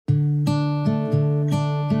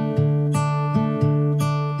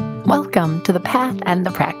to The Path and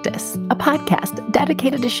the Practice, a podcast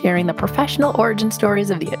dedicated to sharing the professional origin stories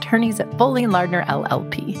of the attorneys at Foley & Lardner,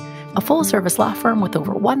 LLP, a full-service law firm with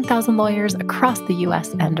over 1,000 lawyers across the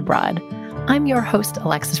U.S. and abroad. I'm your host,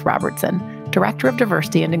 Alexis Robertson, Director of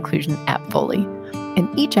Diversity and Inclusion at Foley.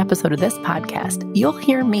 In each episode of this podcast, you'll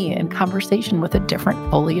hear me in conversation with a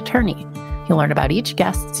different Foley attorney. You'll learn about each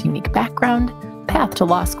guest's unique background, path to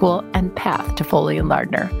law school, and path to Foley &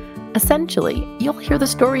 Lardner. Essentially, you'll hear the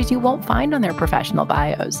stories you won't find on their professional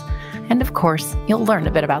bios. And of course, you'll learn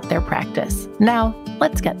a bit about their practice. Now,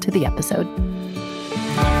 let's get to the episode.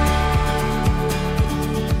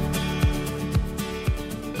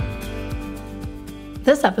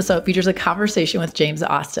 This episode features a conversation with James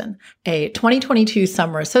Austin, a 2022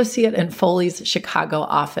 summer associate in Foley's Chicago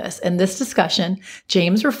office. In this discussion,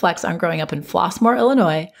 James reflects on growing up in Flossmoor,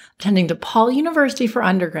 Illinois, attending DePaul University for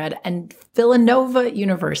undergrad, and Villanova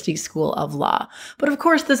University School of Law. But of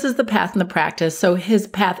course, this is the path and the practice, so his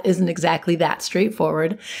path isn't exactly that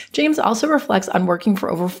straightforward. James also reflects on working for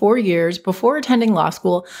over 4 years before attending law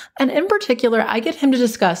school, and in particular, I get him to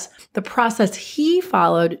discuss the process he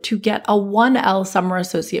followed to get a 1L summer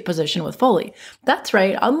associate position with Foley. That's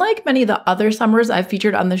right, unlike many of the other summers I've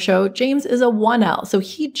featured on the show, James is a 1L, so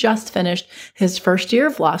he just finished his first year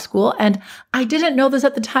of law school, and I didn't know this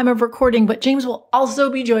at the time of recording, but James will also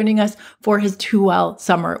be joining us for his 2L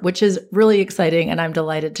summer, which is really exciting, and I'm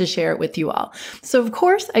delighted to share it with you all. So of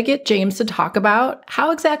course, I get James to talk about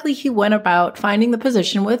how exactly he went about finding the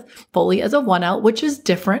position with Foley as a 1L, which is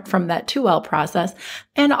different from that 2L process,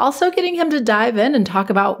 and also getting him to dive in and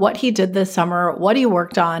talk about what he did this summer, what he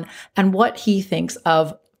worked on, and what he thinks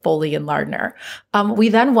of Foley & Lardner. We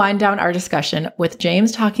then wind down our discussion with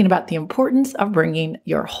James talking about the importance of bringing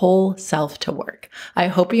your whole self to work. I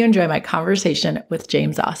hope you enjoy my conversation with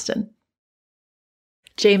James Austin.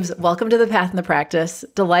 James, welcome to The Path and the Practice.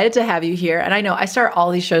 Delighted to have you here. And I know I start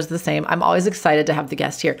all these shows the same. I'm always excited to have the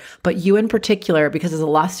guest here, but you in particular, because as a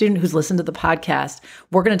law student who's listened to the podcast,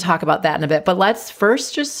 we're going to talk about that in a bit. But let's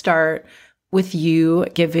first just start with you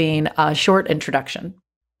giving a short introduction.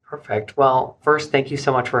 Perfect. Well, first, thank you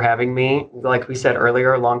so much for having me. Like we said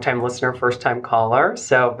earlier, longtime listener, first-time caller.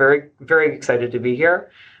 So very, very excited to be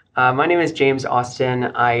here. My name is James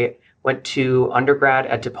Austin. I went to undergrad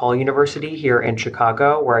at DePaul University here in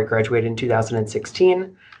Chicago, where I graduated in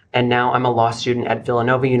 2016. And now I'm a law student at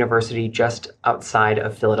Villanova University just outside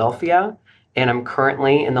of Philadelphia. And I'm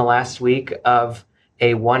currently in the last week of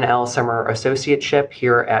a 1L summer associateship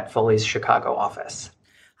here at Foley's Chicago office.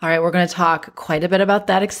 All right, we're going to talk quite a bit about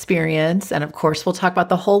that experience. And of course, we'll talk about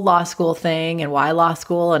the whole law school thing and why law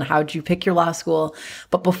school and how did you pick your law school.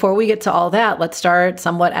 But before we get to all that, let's start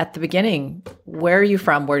somewhat at the beginning. Where are you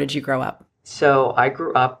from? Where did you grow up? So I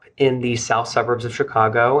grew up in the south suburbs of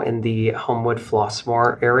Chicago in the Homewood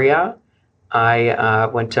Flossmoor area. I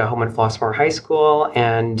went to Homewood Flossmoor High School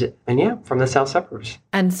and yeah, from the south suburbs.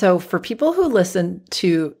 And so for people who listen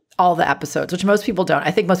to all the episodes, which most people don't.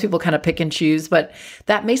 I think most people kind of pick and choose, but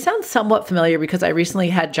that may sound somewhat familiar because I recently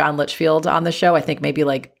had John Litchfield on the show, I think maybe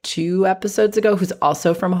like 2 episodes ago, who's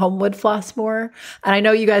also from Homewood Flossmoor. And I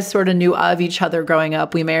know you guys sort of knew of each other growing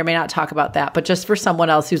up. We may or may not talk about that, but just for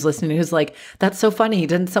someone else who's listening, who's like, that's so funny.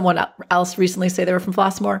 Didn't someone else recently say they were from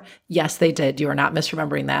Flossmoor? Yes, they did. You are not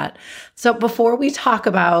misremembering that. So before we talk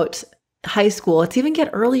about high school, let's even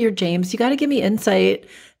get earlier, James. You got to give me insight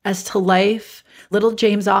as to life. Little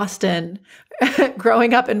James Austin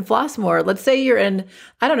growing up in Flossmoor. Let's say you're in,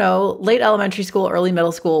 I don't know, late elementary school, early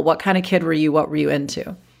middle school. What kind of kid were you? What were you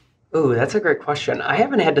into? Ooh, that's a great question. I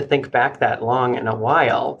haven't had to think back that long in a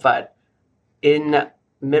while, but in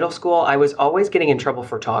middle school, I was always getting in trouble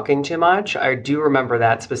for talking too much. I do remember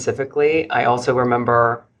that specifically. I also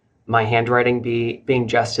remember my handwriting being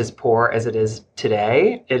just as poor as it is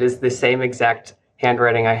today. It is the same exact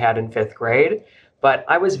handwriting I had in 5th grade, but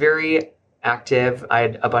I was very active. I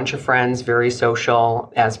had a bunch of friends, very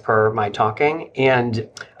social as per my talking. And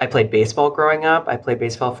I played baseball growing up. I played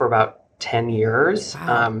baseball for about 10 years.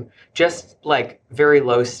 Wow. Just like very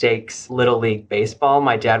low stakes little league baseball.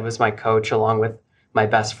 My dad was my coach along with my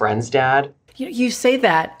best friend's dad. You say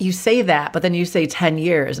that, but then you say 10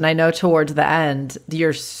 years. And I know towards the end,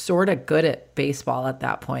 you're sort of good at baseball at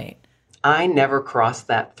that point. I never crossed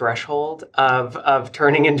that threshold of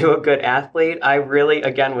turning into a good athlete. I really,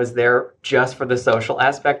 again, was there just for the social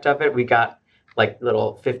aspect of it. We got like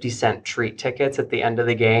little 50-cent treat tickets at the end of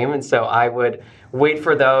the game. And so I would wait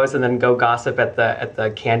for those and then go gossip at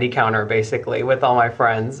the candy counter, basically, with all my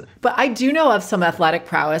friends. But I do know of some athletic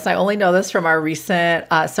prowess. I only know this from our recent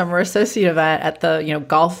summer associate event at the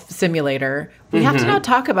golf simulator, We have to now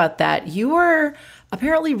talk about that. You were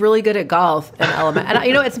apparently really good at golf in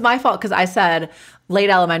elementary. And, it's my fault because I said late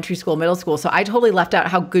elementary school, middle school. So I totally left out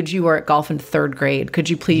how good you were at golf in third grade. Could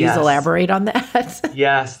you please elaborate on that?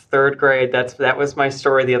 Yes, third grade. That was my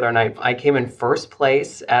story the other night. I came in first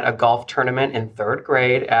place at a golf tournament in third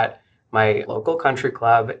grade at my local country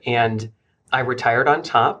club, and I retired on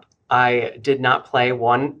top. I did not play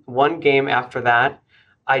one game after that.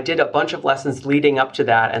 I did a bunch of lessons leading up to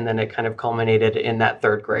that, and then it kind of culminated in that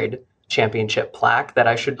third grade championship plaque that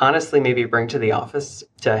I should honestly maybe bring to the office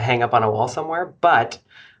to hang up on a wall somewhere. But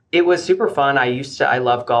it was super fun. I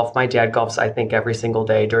love golf. My dad golfs, I think, every single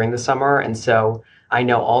day during the summer. And so I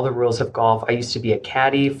know all the rules of golf. I used to be a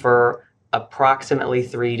caddy for approximately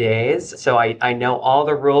 3 days. So I know all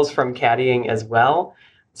the rules from caddying as well.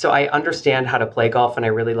 So I understand how to play golf, and I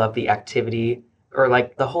really love the activity or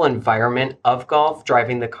like the whole environment of golf,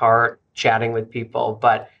 driving the cart, chatting with people.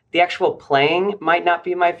 But the actual playing might not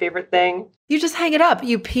be my favorite thing. You just hang it up.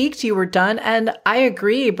 You peaked, you were done. And I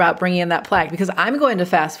agree about bringing in that plaque because I'm going to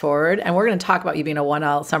fast forward and we're going to talk about you being a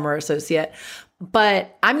 1L summer associate.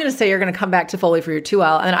 But I'm going to say you're going to come back to Foley for your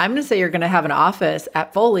 2L. And I'm going to say you're going to have an office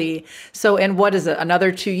at Foley. So in what is it,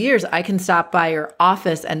 another 2 years, I can stop by your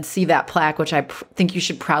office and see that plaque, which I think you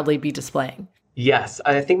should proudly be displaying. Yes,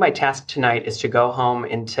 I think my task tonight is to go home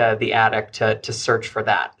into the attic to search for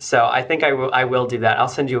that. So I think I will do that. I'll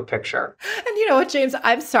send you a picture. And you know what, James?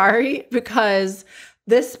 I'm sorry because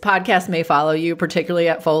this podcast may follow you, particularly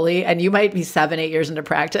at Foley, and you might be 7-8 years into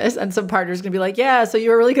practice, and some partners going to be like, yeah, so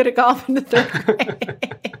you were really good at golf in the third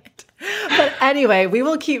grade. But anyway, we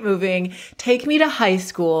will keep moving. Take me to high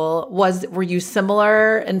school. Were you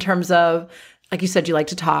similar in terms of, like you said, you like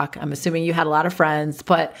to talk. I'm assuming you had a lot of friends,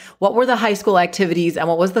 but what were the high school activities and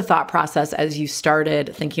what was the thought process as you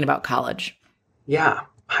started thinking about college? Yeah,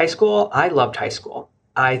 high school, I loved high school.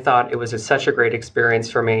 I thought it was such a great experience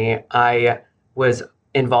for me. I was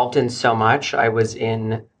involved in so much. I was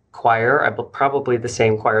in choir, probably the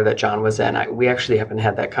same choir that John was in. We actually haven't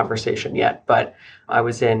had that conversation yet, but I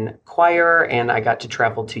was in choir and I got to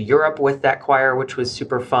travel to Europe with that choir, which was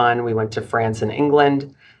super fun. We went to France and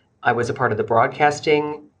England. I was a part of the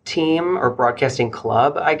broadcasting team or broadcasting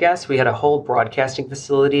club, I guess. We had a whole broadcasting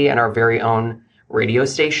facility and our very own radio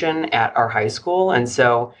station at our high school. And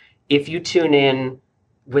so if you tune in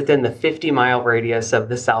within the 50-mile radius of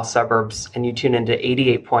the south suburbs and you tune into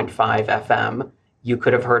 88.5 FM, you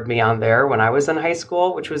could have heard me on there when I was in high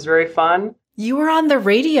school, which was very fun. You were on the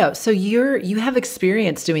radio. So you have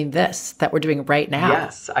experience doing this that we're doing right now.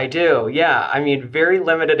 Yes, I do. Yeah. I mean, very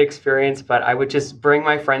limited experience, but I would just bring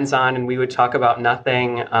my friends on and we would talk about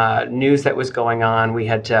nothing, news that was going on. We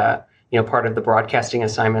had to, part of the broadcasting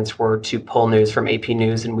assignments were to pull news from AP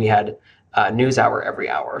News, and we had news hour every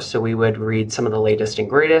hour. So we would read some of the latest and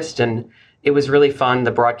greatest, and it was really fun.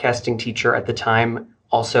 The broadcasting teacher at the time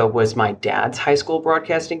also was my dad's high school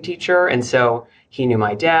broadcasting teacher. And so he knew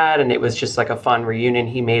my dad, and it was just like a fun reunion.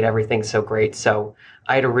 He made everything so great. So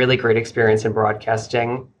I had a really great experience in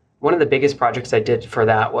broadcasting. One of the biggest projects I did for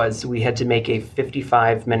that was we had to make a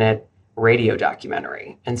 55-minute radio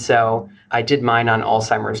documentary. And so I did mine on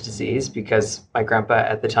Alzheimer's disease because my grandpa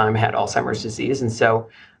at the time had Alzheimer's disease. And so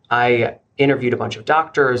I interviewed a bunch of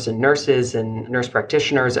doctors and nurses and nurse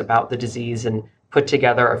practitioners about the disease and put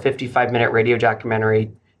together a 55-minute radio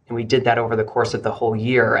documentary. And we did that over the course of the whole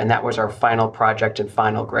year. And that was our final project and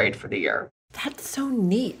final grade for the year. That's so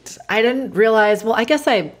neat. I didn't realize, well, I guess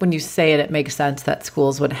when you say it, it makes sense that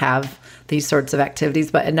schools would have these sorts of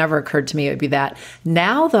activities, but it never occurred to me it would be that.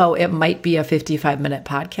 Now, though, it might be a 55-minute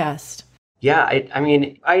podcast. Yeah,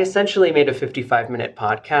 I essentially made a 55-minute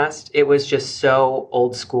podcast. It was just so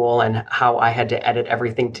old school, and how I had to edit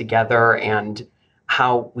everything together and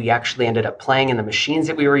how we actually ended up playing in the machines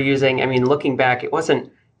that we were using. I mean, looking back, it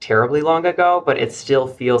wasn't terribly long ago, but it still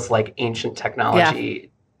feels like ancient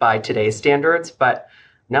technology by today's standards. But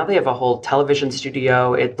now they have a whole television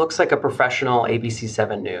studio. It looks like a professional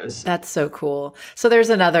ABC7 News. That's so cool. So there's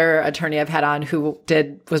another attorney I've had on who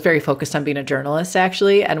was very focused on being a journalist,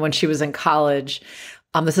 actually. And when she was in college,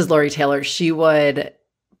 this is Lori Taylor, she would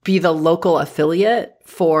be the local affiliate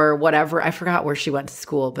for whatever. I forgot where she went to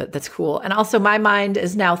school, but that's cool. And also my mind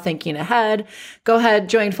is now thinking ahead. Go ahead,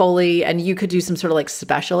 join Foley, and you could do some sort of like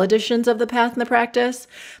special editions of the Path and the Practice.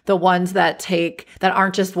 The ones that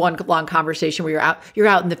aren't just one long conversation where you're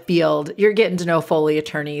out in the field, you're getting to know Foley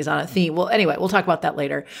attorneys on a theme. Well, anyway, we'll talk about that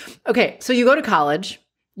later. Okay, so you go to college.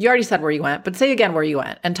 You already said where you went, but say again where you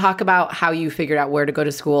went and talk about how you figured out where to go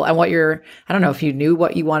to school and I don't know if you knew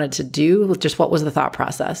what you wanted to do, just what was the thought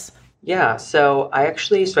process? Yeah, so I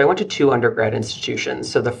went to two undergrad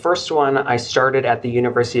institutions. So the first one, I started at the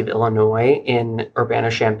University of Illinois in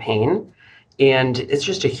Urbana-Champaign, and it's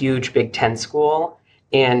just a huge Big Ten school.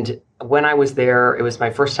 And when I was there, it was my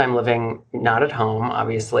first time living not at home,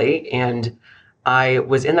 obviously, and I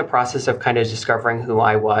was in the process of kind of discovering who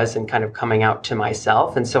I was and kind of coming out to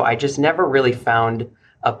myself. And so I just never really found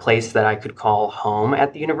a place that I could call home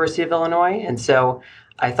at the University of Illinois. And so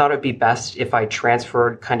I thought it'd be best if I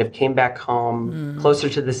transferred, kind of came back home closer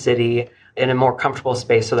to the city in a more comfortable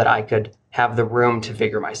space so that I could have the room to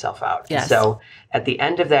figure myself out. Yes. And so at the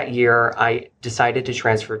end of that year, I decided to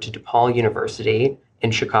transfer to DePaul University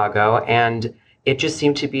in Chicago, and it just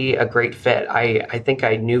seemed to be a great fit. I think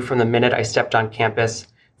I knew from the minute I stepped on campus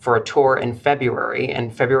for a tour in February,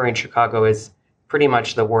 and February in Chicago is pretty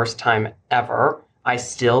much the worst time ever. I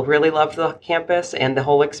still really loved the campus and the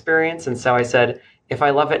whole experience. And so I said, if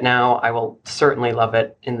I love it now, I will certainly love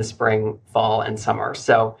it in the spring, fall, and summer.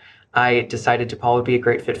 So I decided DePaul would be a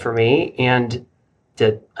great fit for me. And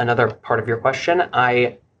to another part of your question,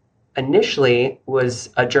 I initially was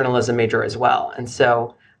a journalism major as well. And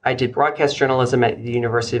so I did broadcast journalism at the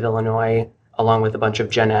University of Illinois, along with a bunch of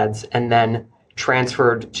gen eds, and then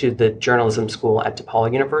transferred to the journalism school at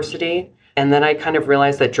DePaul University. And then I kind of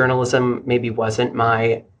realized that journalism maybe wasn't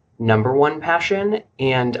my number one passion.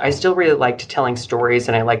 And I still really liked telling stories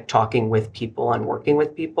and I liked talking with people and working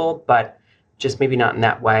with people, but just maybe not in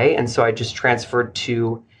that way. And so I just transferred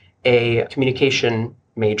to a communication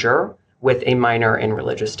major with a minor in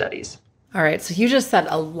religious studies. All right. So you just said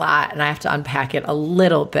a lot, and I have to unpack it a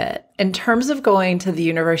little bit. In terms of going to the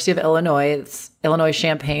University of Illinois, it's Illinois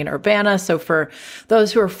Champaign Urbana. So for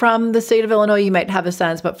those who are from the state of Illinois, you might have a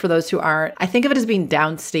sense, but for those who aren't, I think of it as being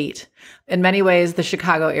downstate. In many ways, the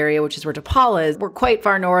Chicago area, which is where DePaul is, we're quite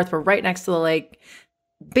far north. We're right next to the lake.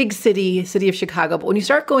 Big city of Chicago. But when you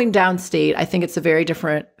start going downstate, I think it's a very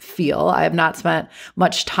different feel. I have not spent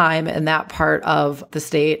much time in that part of the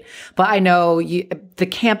state, but I know the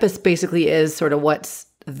campus basically is sort of what's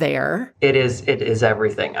there. It is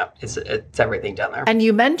everything up. It's everything down there. And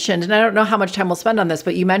you mentioned, and I don't know how much time we'll spend on this,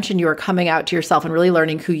 but you mentioned you were coming out to yourself and really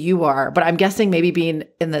learning who you are. But I'm guessing maybe being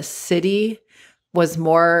in the city was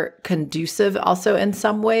more conducive also in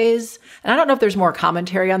some ways. And I don't know if there's more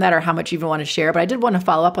commentary on that or how much you even want to share, but I did want to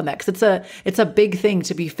follow up on that because it's a big thing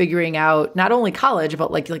to be figuring out not only college,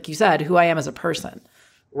 but like you said, who I am as a person.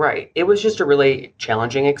 Right. It was just a really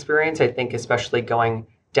challenging experience. I think especially going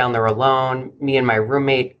down there alone, me and my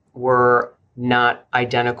roommate were not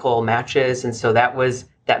identical matches. And so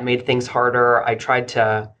that made things harder. I tried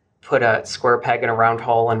to put a square peg in a round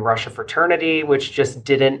hole and rush a fraternity, which just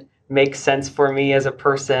didn't make sense for me as a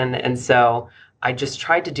person. And so I just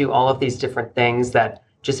tried to do all of these different things that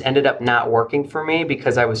just ended up not working for me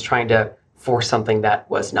because I was trying to force something that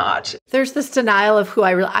was not. There's this denial of who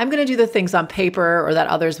I'm going to do the things on paper or that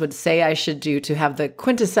others would say I should do to have the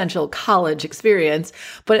quintessential college experience.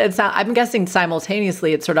 But it's not, I'm guessing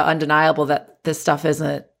simultaneously, it's sort of undeniable that this stuff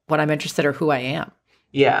isn't what I'm interested or who I am.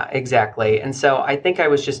 Yeah, exactly. And so I think I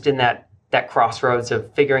was just in that crossroads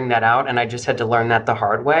of figuring that out. And I just had to learn that the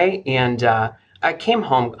hard way. And I came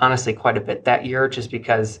home, honestly, quite a bit that year just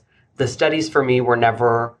because the studies for me were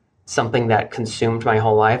never something that consumed my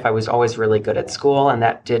whole life. I was always really good at school, and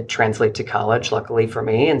that did translate to college, luckily for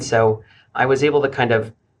me. And so I was able to kind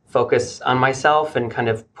of focus on myself and kind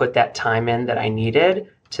of put that time in that I needed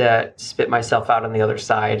to spit myself out on the other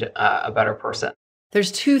side, a better person.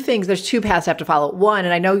 There's two paths I have to follow. One,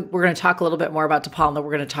 and I know we're going to talk a little bit more about DePaul, and then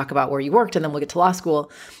we're going to talk about where you worked, and then we'll get to law school.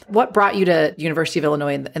 What brought you to University of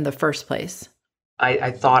Illinois in the first place?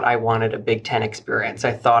 I thought I wanted a Big Ten experience.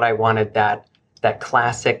 I thought I wanted that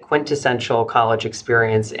classic quintessential college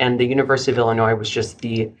experience. And the University of Illinois was just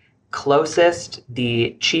the closest,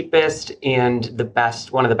 the cheapest, and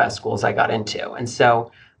one of the best schools I got into. And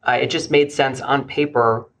so it just made sense on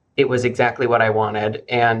paper. It was exactly what I wanted.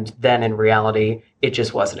 And then in reality, it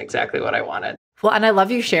just wasn't exactly what I wanted. Well, and I love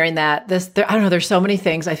you sharing that. I don't know, there's so many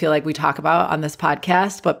things I feel like we talk about on this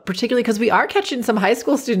podcast, but particularly because we are catching some high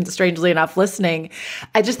school students, strangely enough, listening.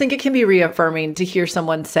 I just think it can be reaffirming to hear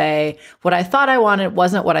someone say, what I thought I wanted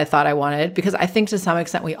wasn't what I thought I wanted, because I think to some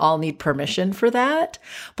extent we all need permission for that.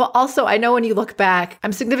 But also, I know when you look back,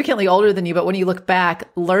 I'm significantly older than you, but when you look back,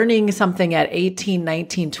 learning something at 18,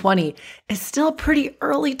 19, 20 is still pretty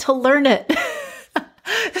early to learn it.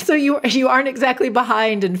 So you aren't exactly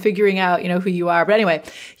behind in figuring out, who you are. But anyway,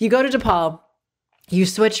 you go to DePaul, you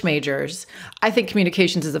switch majors. I think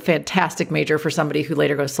communications is a fantastic major for somebody who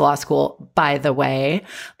later goes to law school, by the way.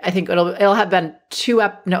 I think it'll have been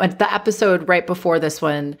the episode right before this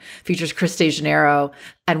one features Chris DeGennaro.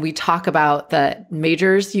 and we talk about the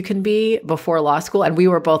majors you can be before law school. And we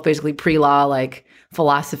were both basically pre-law, like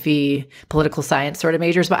philosophy, political science sort of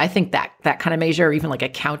majors. But I think that kind of major, or even like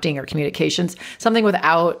accounting or communications, something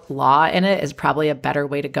without law in it is probably a better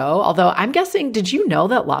way to go. Although I'm guessing, did you know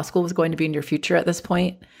that law school was going to be in your future at this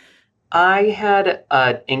point? I had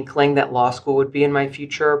an inkling that law school would be in my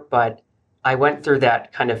future, but I went through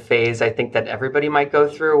that kind of phase I think that everybody might go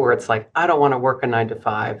through where it's like, I don't want to work a 9 to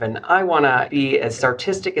 5 and I want to be as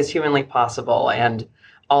artistic as humanly possible and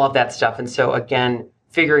all of that stuff. And so again,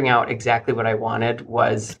 figuring out exactly what I wanted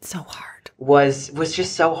was so hard. Was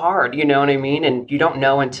just so hard, you know what I mean? And you don't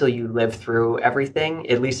know until you live through everything,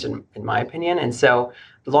 at least in my opinion. And so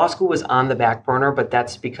law school was on the back burner, but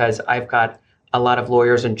that's because I've got a lot of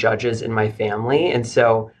lawyers and judges in my family. And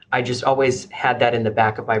so I just always had that in the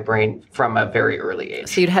back of my brain from a very early age.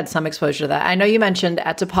 So you'd had some exposure to that. I know you mentioned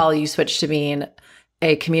at DePaul, you switched to being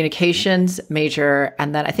a communications major,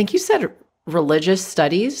 and then I think you said religious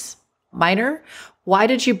studies minor. Why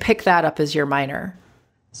did you pick that up as your minor?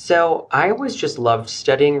 So I always just loved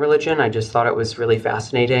studying religion. I just thought it was really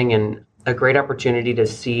fascinating and a great opportunity to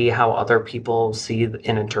see how other people see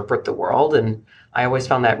and interpret the world. And I always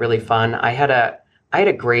found that really fun. I had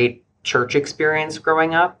a great church experience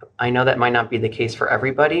growing up. I know that might not be the case for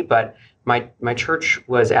everybody, but my church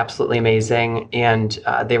was absolutely amazing. And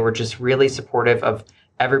they were just really supportive of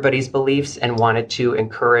everybody's beliefs and wanted to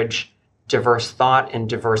encourage diverse thought and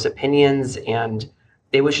diverse opinions. And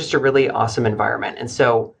it was just a really awesome environment. And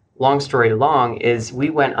so long story long is we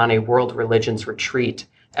went on a world religions retreat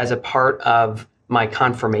as a part of my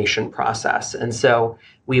confirmation process. And so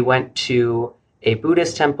we went to a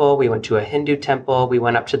Buddhist temple, we went to a Hindu temple, we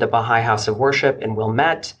went up to the Baha'i House of Worship in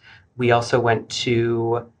Wilmette. We also went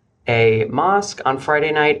to a mosque on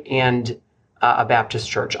Friday night and a Baptist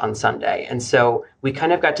church on Sunday. And so we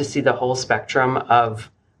kind of got to see the whole spectrum of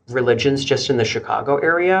religions just in the Chicago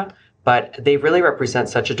area, but they really represent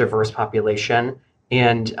such a diverse population.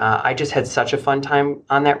 And I just had such a fun time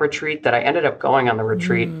on that retreat that I ended up going on the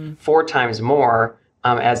retreat 4 times more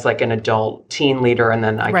as like an adult teen leader. And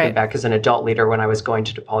then I came back as an adult leader when I was going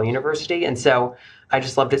to DePaul University. And so I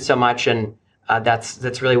just loved it so much. And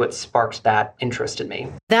that's really what sparked that interest in me.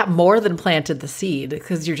 That more than planted the seed,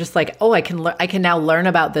 because you're just like, oh, I can now learn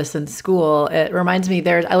about this in school. It reminds me,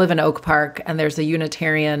 I live in Oak Park, and there's a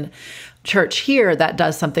Unitarian church here that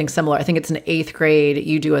does something similar. I think it's in 8th grade.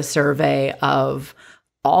 You do a survey of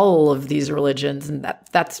all of these religions, and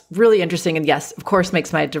that's really interesting. And yes, of course,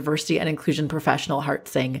 makes my diversity and inclusion professional heart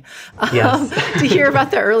sing to hear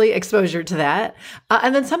about the early exposure to that.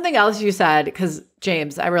 And then something else you said, because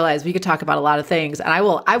James, I realize we could talk about a lot of things, and I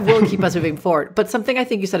will keep us moving forward. But something I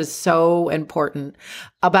think you said is so important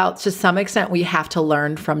about, to some extent, we have to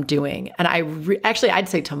learn from doing. And actually, I'd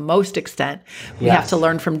say to most extent, we have to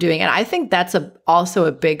learn from doing. And I think that's also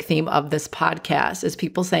a big theme of this podcast is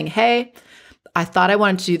people saying, hey, I thought I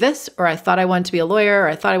wanted to do this, or I thought I wanted to be a lawyer, or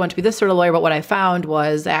I thought I wanted to be this sort of lawyer. But what I found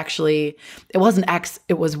was actually, it wasn't X,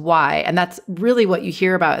 it was Y. And that's really what you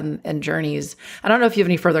hear about in journeys. I don't know if you have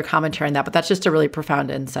any further commentary on that, but that's just a really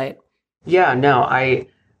profound insight. Yeah, no, I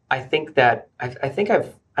think that, I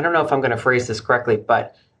don't know if I'm going to phrase this correctly,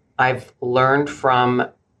 but I've learned from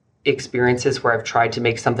experiences where I've tried to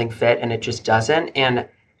make something fit and it just doesn't. And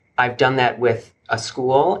I've done that with a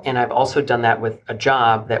school, and I've also done that with a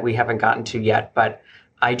job that we haven't gotten to yet, but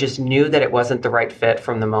I just knew that it wasn't the right fit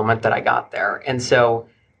from the moment that I got there. And so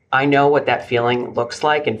I know what that feeling looks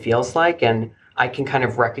like and feels like, and I can kind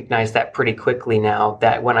of recognize that pretty quickly now,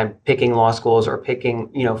 that when I'm picking law schools or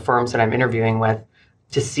picking, firms that I'm interviewing with,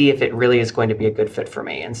 to see if it really is going to be a good fit for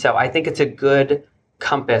me. And so I think it's a good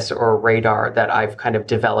compass or radar that I've kind of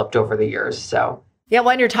developed over the years. So yeah,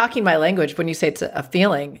 well, and you're talking my language when you say it's a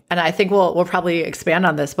feeling. And I think we'll probably expand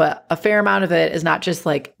on this, but a fair amount of it is not just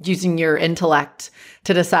like using your intellect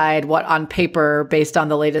to decide what on paper, based on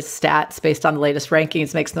the latest stats, based on the latest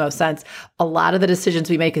rankings, makes the most sense. A lot of the decisions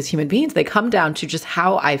we make as human beings, they come down to just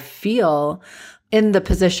how I feel in the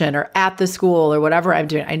position or at the school or whatever I'm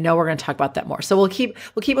doing. I know we're going to talk about that more. So we'll keep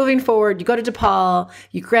moving forward. You go to DePaul,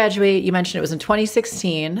 you graduate, you mentioned it was in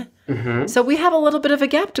 2016. Mm-hmm. So we have a little bit of a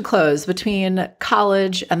gap to close between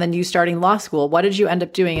college and then you starting law school. What did you end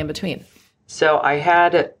up doing in between? So I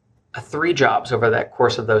had 3 jobs over that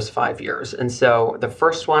course of those 5 years. And so the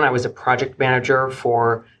first one, I was a project manager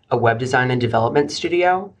for a web design and development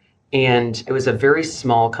studio. And it was a very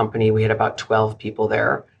small company. We had about 12 people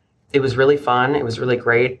there. It was really fun. It was really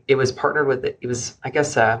great. It was partnered with, it was, I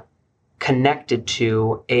guess, connected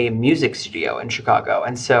to a music studio in Chicago.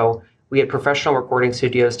 And so we had professional recording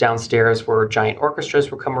studios downstairs where giant orchestras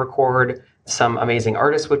would come record. Some amazing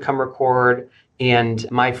artists would come record. And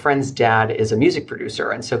my friend's dad is a music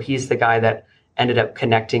producer. And so he's the guy that ended up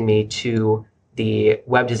connecting me to the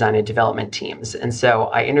web design and development teams. And so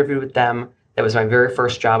I interviewed with them. That was my very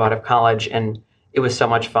first job out of college. And it was so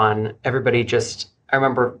much fun. I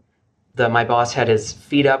remember my boss had his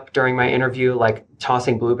feet up during my interview, like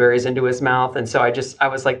tossing blueberries into his mouth. And so I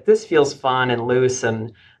was like, this feels fun and loose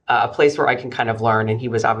and a place where I can kind of learn. And he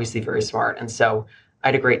was obviously very smart. And so I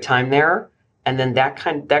had a great time there. And then that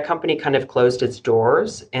company kind of closed its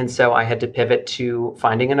doors. And so I had to pivot to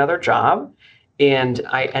finding another job. And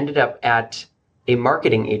I ended up at a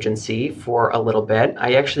marketing agency for a little bit.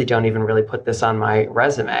 I actually don't even really put this on my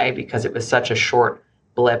resume because it was such a short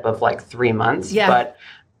blip of like 3 months. Yeah. But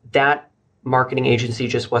that marketing agency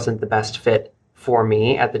just wasn't the best fit for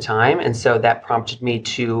me at the time. And so that prompted me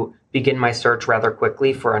to begin my search rather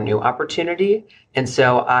quickly for a new opportunity. And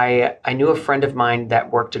so I knew a friend of mine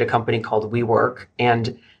that worked at a company called WeWork.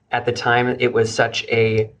 And at the time, it was such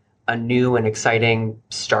a new and exciting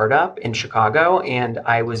startup in Chicago. And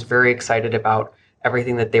I was very excited about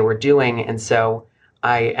everything that they were doing. And so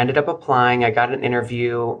I ended up applying. I got an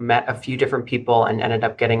interview, met a few different people, and ended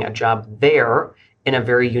up getting a job there in a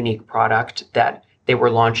very unique product that they were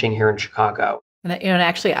launching here in Chicago. And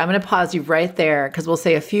actually, I'm going to pause you right there because we'll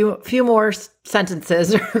say a few more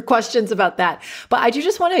sentences or questions about that. But I do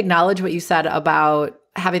just want to acknowledge what you said about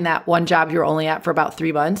having that one job you were only at for about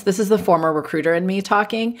 3 months. This is the former recruiter in me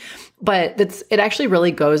talking, but it actually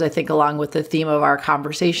really goes, I think, along with the theme of our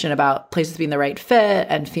conversation about places being the right fit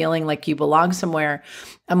and feeling like you belong somewhere.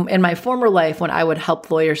 In my former life, when I would help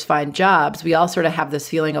lawyers find jobs, we all sort of have this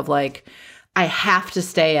feeling of like, I have to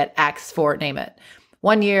stay at X for, name it,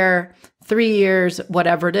 1 year, 3 years,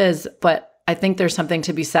 whatever it is. But I think there's something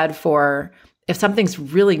to be said for if something's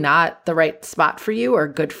really not the right spot for you or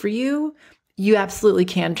good for you, you absolutely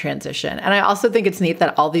can transition. And I also think it's neat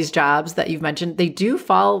that all these jobs that you've mentioned, they do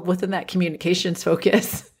fall within that communications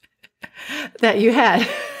focus that you had.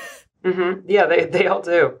 Mm-hmm. Yeah, they all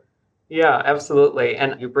do. Yeah, absolutely.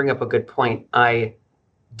 And you bring up a good point. I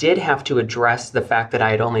did have to address the fact that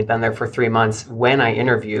I had only been there for 3 months when I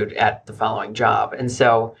interviewed at the following job. And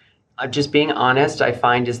so just being honest, I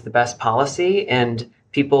find is the best policy. And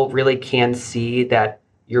people really can see that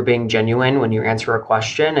you're being genuine when you answer a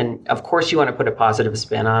question. And of course, you want to put a positive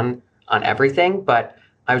spin on everything. But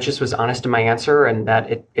I was honest in my answer and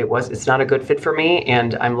that it's not a good fit for me.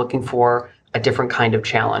 And I'm looking for a different kind of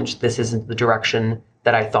challenge. This isn't the direction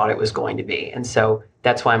that I thought it was going to be. And so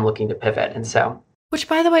that's why I'm looking to pivot. And so which,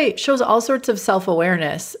 by the way, shows all sorts of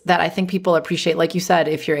self-awareness that I think people appreciate. Like you said,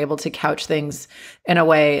 if you're able to couch things in a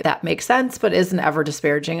way that makes sense, but isn't ever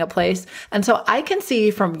disparaging a place. And so I can see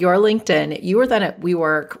from your LinkedIn, you were then at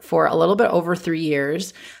WeWork for a little bit over 3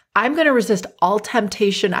 years. I'm going to resist all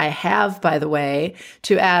temptation I have, by the way,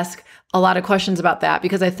 to ask a lot of questions about that,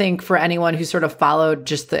 because I think for anyone who sort of followed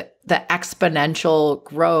just the exponential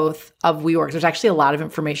growth of WeWork, there's actually a lot of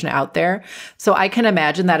information out there. So I can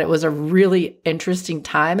imagine that it was a really interesting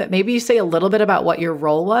time. Maybe you say a little bit about what your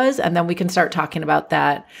role was, and then we can start talking about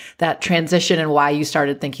that transition and why you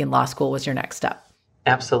started thinking law school was your next step.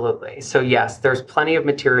 Absolutely. So yes, there's plenty of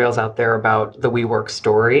materials out there about the WeWork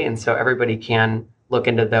story. And so everybody can look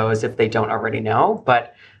into those if they don't already know.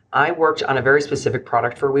 But I worked on a very specific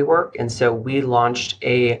product for WeWork. And so we launched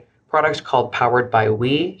a product called Powered by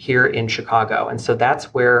We here in Chicago. And so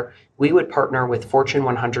that's where we would partner with Fortune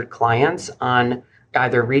 100 clients on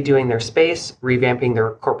either redoing their space, revamping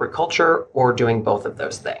their corporate culture, or doing both of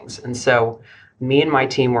those things. And so me and my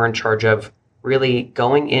team were in charge of really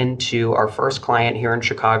going into our first client here in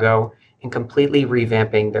Chicago and completely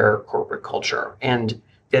revamping their corporate culture. And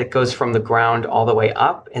it goes from the ground all the way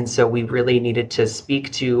up. And so we really needed to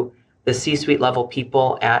speak to the C-suite level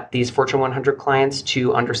people at these Fortune 100 clients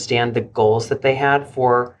to understand the goals that they had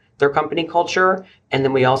for their company culture. And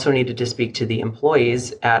then we also needed to speak to the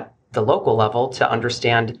employees at the local level to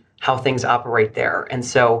understand how things operate there. And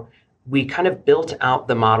so we kind of built out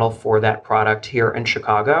the model for that product here in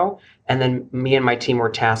Chicago. And then me and my team were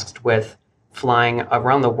tasked with flying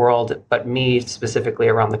around the world, but me specifically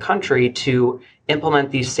around the country, to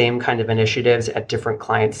implement these same kind of initiatives at different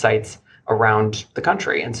client sites around the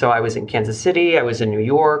country. And so I was in Kansas City, I was in New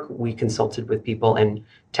York, we consulted with people in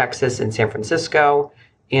Texas and San Francisco,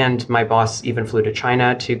 and my boss even flew to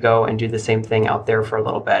China to go and do the same thing out there for a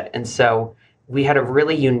little bit. And so we had a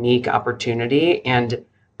really unique opportunity, and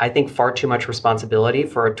I think far too much responsibility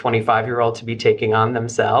for a 25-year-old to be taking on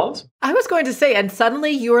themselves. I was going to say, and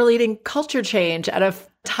suddenly you are leading culture change at a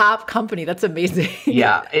top company. That's amazing.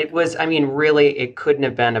 Yeah, it was, really, it couldn't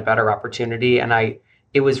have been a better opportunity. And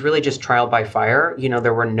it was really just trial by fire.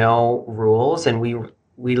 There were no rules, and we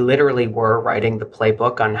we literally were writing the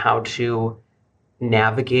playbook on how to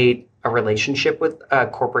navigate a relationship with a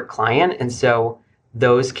corporate client. And so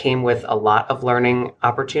those came with a lot of learning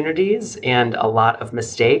opportunities and a lot of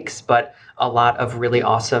mistakes, but a lot of really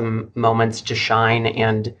awesome moments to shine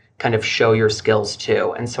and kind of show your skills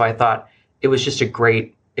too. And so I thought it was just a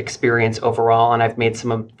great experience overall. And I've made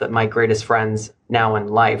some of my greatest friends now in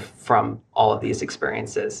life from all of these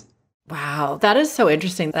experiences. Wow, that is so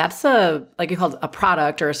interesting. That's like you called a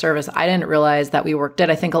product or a service. I didn't realize that WeWork did.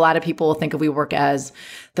 I think a lot of people think of WeWork as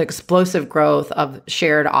the explosive growth of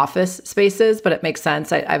shared office spaces, but it makes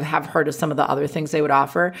sense. I have heard of some of the other things they would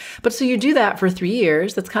offer. But so you do that for 3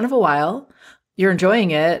 years. That's kind of a while. You're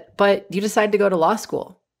enjoying it, but you decide to go to law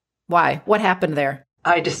school. Why? What happened there?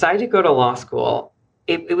 I decided to go to law school.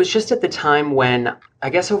 It was just at the time when, I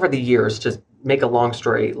guess over the years, to make a long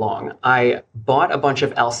story long, I bought a bunch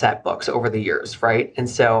of LSAT books over the years, right? And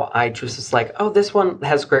so I just was like, oh, this one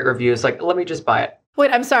has great reviews. Like, let me just buy it.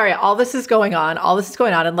 Wait, I'm sorry. All this is going on. All this is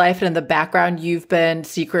going on in life. And in the background, you've been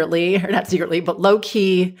secretly, or not secretly, but low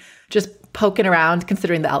key, just poking around,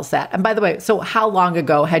 considering the LSAT. And by the way, so how long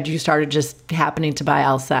ago had you started just happening to buy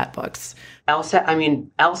LSAT books?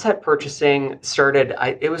 LSAT purchasing started,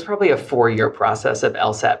 it was probably a 4-year process of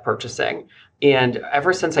LSAT purchasing. And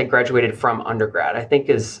ever since I graduated from undergrad, I think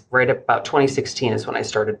is right about 2016 is when I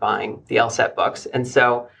started buying the LSAT books. And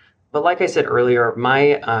so, but like I said earlier,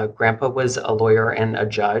 my grandpa was a lawyer and a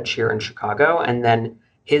judge here in Chicago. And then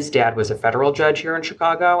his dad was a federal judge here in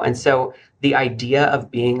Chicago. And so the idea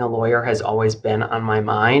of being a lawyer has always been on my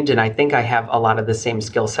mind. And I think I have a lot of the same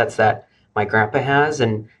skill sets that my grandpa has.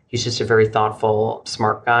 And he's just a very thoughtful,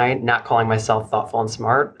 smart guy, not calling myself thoughtful and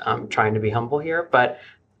smart. I'm trying to be humble here. But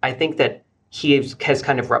I think that he has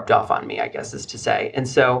kind of rubbed off on me, I guess is to say. And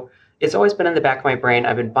so it's always been in the back of my brain.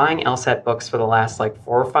 I've been buying LSAT books for the last like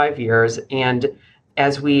 4 or 5 years. And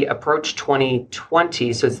as we approach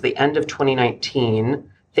 2020, so it's the end of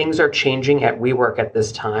 2019, things are changing at WeWork at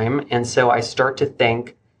this time. And so I start to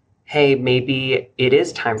think, hey, maybe it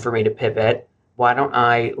is time for me to pivot. Why don't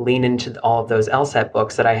I lean into all of those LSAT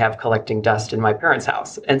books that I have collecting dust in my parents'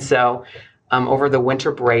 house? And so over the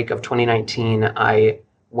winter break of 2019, I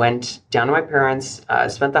went down to my parents,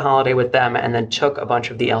 spent the holiday with them, and then took a bunch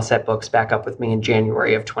of the LSAT books back up with me in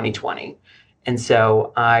January of 2020. And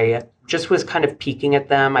so I just was kind of peeking at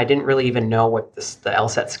them. I didn't really even know what the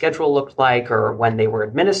LSAT schedule looked like or when they were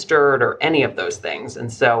administered or any of those things.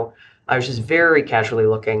 And so I was just very casually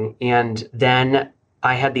looking. And then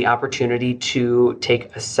I had the opportunity to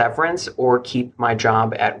take a severance or keep my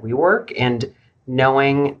job at WeWork. And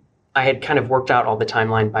knowing I had kind of worked out all the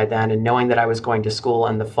timeline by then, and knowing that I was going to school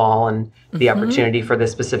in the fall and the opportunity for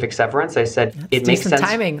this specific severance, I said, it makes sense.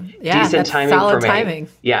 Timing. Yeah, decent timing solid for me. Timing.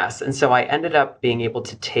 Yes. And so I ended up being able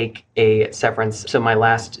to take a severance. So my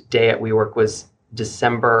last day at WeWork was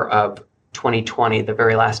December of 2020, the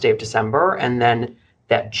very last day of December. And then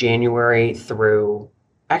that January through,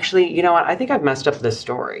 actually, you know what? I think I've messed up this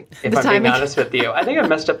story, if I'm being honest with you. I think I've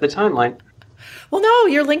messed up the timeline. Well, no,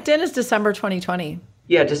 your LinkedIn is December 2020.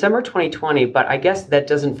 Yeah, December 2020, but I guess that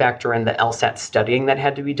doesn't factor in the LSAT studying that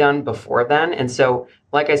had to be done before then. And so,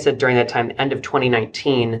 like I said, during that time, the end of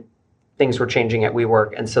 2019, things were changing at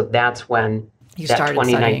WeWork. And so that's when that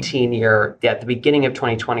 2019 studying. Year, at the beginning of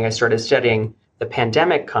 2020, I started studying. The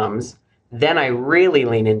pandemic comes. Then I really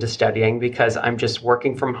lean into studying because I'm just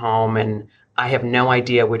working from home and I have no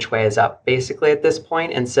idea which way is up basically at this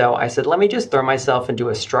point. And so I said, let me just throw myself into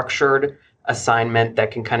a structured assignment that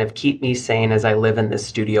can kind of keep me sane as I live in this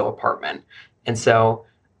studio apartment. And so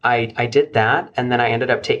I did that. And then I ended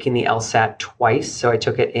up taking the LSAT twice. So I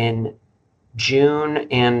took it in June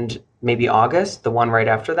and maybe August, the one right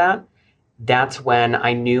after that. That's when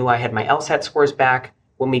I knew I had my LSAT scores back.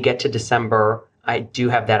 When we get to December, I do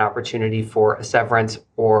have that opportunity for a severance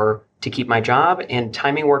or to keep my job. And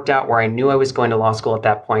timing worked out where I knew I was going to law school at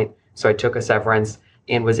that point. So I took a severance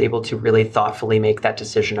and was able to really thoughtfully make that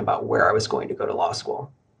decision about where I was going to go to law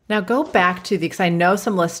school. Now go back to because I know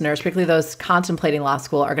some listeners, particularly those contemplating law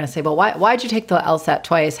school, are going to say, well, why'd you take the LSAT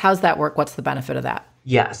twice? How's that work? What's the benefit of that?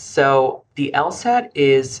 Yes. So the LSAT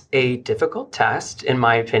is a difficult test, in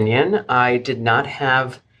my opinion. I did not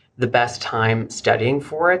have the best time studying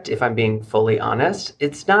for it, if I'm being fully honest.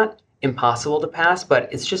 It's not impossible to pass,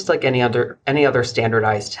 but it's just like any other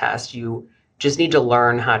standardized test. You just need to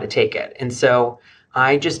learn how to take it. And so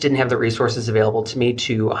I just didn't have the resources available to me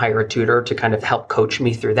to hire a tutor to kind of help coach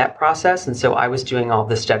me through that process. And so I was doing all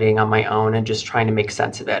the studying on my own and just trying to make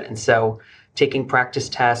sense of it. And so taking practice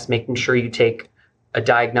tests, making sure you take a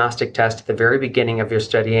diagnostic test at the very beginning of your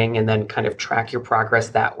studying and then kind of track your progress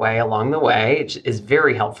that way along the way is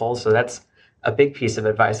very helpful. So that's a big piece of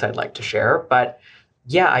advice I'd like to share. But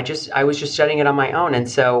yeah, I was just studying it on my own. And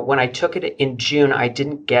so when I took it in June, I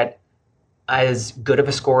didn't get as good of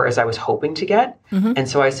a score as I was hoping to get. And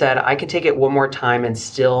so I said, I can take it one more time and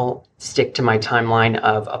still stick to my timeline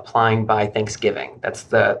of applying by Thanksgiving. That's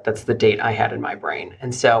the date I had in my brain.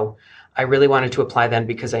 And so I really wanted to apply then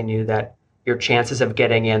because I knew that your chances of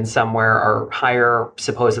getting in somewhere are higher,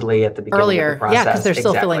 supposedly, at the beginning of the process. Yeah, because they're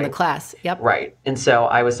still filling the class. Yep. Right. And so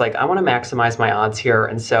I was like, I want to maximize my odds here.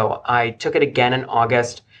 And so I took it again in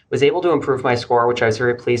August, was able to improve my score, which I was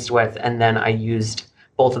very pleased with. And then I used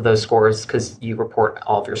both of those scores, because you report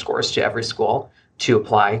all of your scores to every school, to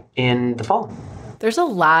apply in the fall. There's a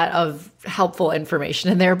lot of helpful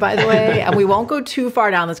information in there, by the way. And we won't go too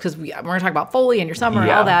far down this because we're going to talk about Foley and your summer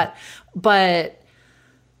and all that. But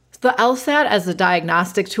the LSAT as a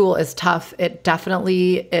diagnostic tool is tough. It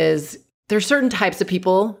definitely is. There's certain types of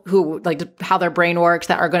people who, like how their brain works,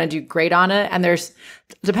 that are going to do great on it. And there's,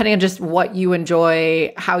 depending on just what you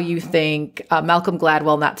enjoy, how you think, Malcolm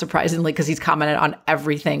Gladwell, not surprisingly, because he's commented on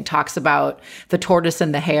everything, talks about the tortoise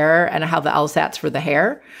and the hare and how the LSAT's for the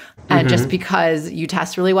hare. And just because you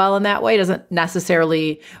test really well in that way doesn't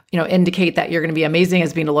necessarily, indicate that you're going to be amazing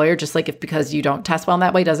as being a lawyer. Just like if because you don't test well in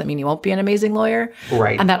that way doesn't mean you won't be an amazing lawyer.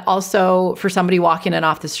 Right. And that also for somebody walking in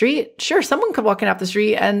off the street, sure, someone could walk in off the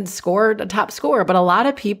street and score a top score, but a lot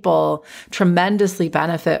of people tremendously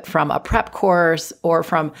benefit from a prep course or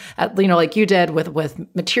from, like you did with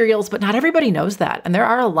materials, but not everybody knows that. And there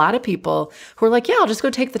are a lot of people who are like, yeah, I'll just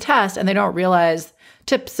go take the test. And they don't realize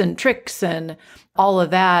tips and tricks and all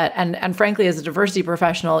of that. And frankly, as a diversity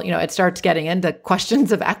professional, it starts getting into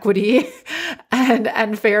questions of equity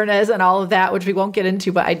and fairness and all of that, which we won't get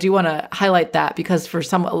into, but I do want to highlight that because for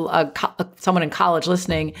someone in college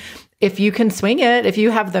listening, if you can swing it, if you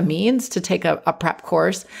have the means to take a prep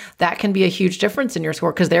course, that can be a huge difference in your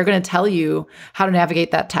score because they're going to tell you how to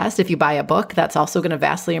navigate that test. If you buy a book, that's also going to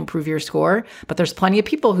vastly improve your score. But there's plenty of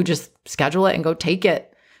people who just schedule it and go take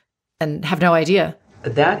it and have no idea.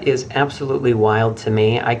 That is absolutely wild to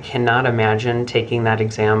me. I cannot imagine taking that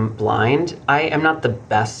exam blind. I am not the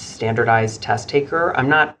best standardized test taker. I'm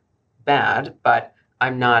not bad, but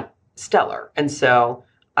I'm not stellar. And so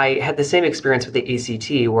I had the same experience with the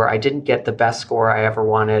ACT where I didn't get the best score I ever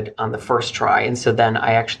wanted on the first try. And so then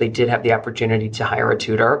I actually did have the opportunity to hire a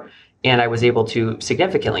tutor, and I was able to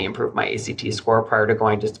significantly improve my ACT score prior to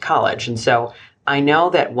going to college. And so I know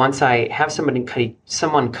that once I have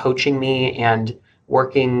someone coaching me and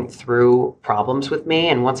working through problems with me,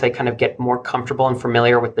 and once I kind of get more comfortable and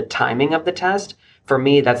familiar with the timing of the test, for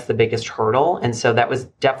me, that's the biggest hurdle. And so that was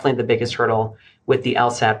definitely the biggest hurdle with the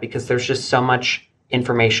LSAT because there's just so much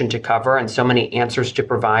information to cover and so many answers to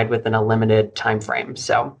provide within a limited time frame.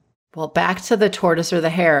 So, well, back to the tortoise or the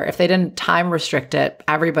hare. If they didn't time restrict it,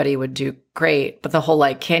 everybody would do great. But the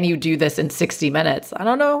whole can you do this in 60 minutes? I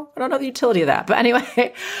don't know. I don't know the utility of that. But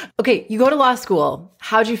anyway, okay, you go to law school.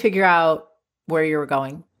 How'd you figure out where you were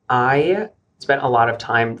going? I spent a lot of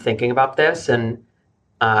time thinking about this, and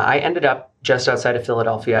I ended up just outside of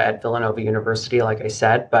Philadelphia at Villanova University, like I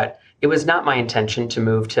said, but it was not my intention to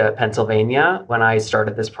move to Pennsylvania when I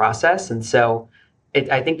started this process. And so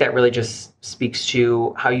I think that really just speaks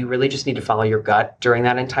to how you really just need to follow your gut during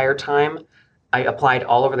that entire time. I applied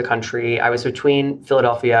all over the country. I was between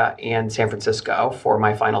Philadelphia and San Francisco for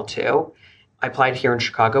my final two. I applied here in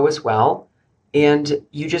Chicago as well. And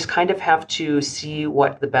you just kind of have to see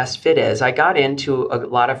what the best fit is. I got into a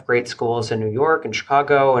lot of great schools in New York and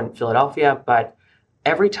Chicago and Philadelphia, but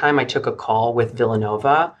every time I took a call with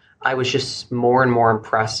Villanova, I was just more and more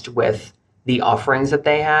impressed with the offerings that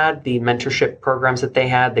they had, the mentorship programs that they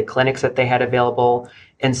had, the clinics that they had available.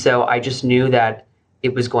 And so I just knew that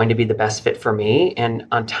it was going to be the best fit for me. And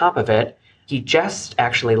on top of it, he just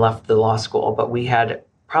actually left the law school, but we had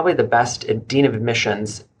probably the best dean of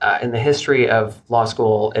admissions in the history of law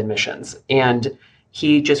school admissions. And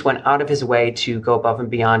he just went out of his way to go above and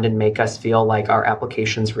beyond and make us feel like our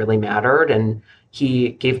applications really mattered. And he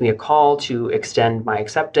gave me a call to extend my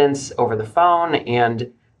acceptance over the phone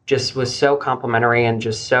and just was so complimentary and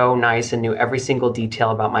just so nice and knew every single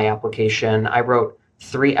detail about my application. I wrote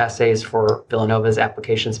 3 essays for Villanova's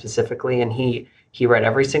application specifically, and he read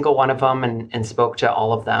every single one of them and spoke to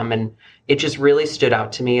all of them. And it just really stood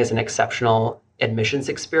out to me as an exceptional admissions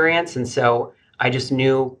experience. And so I just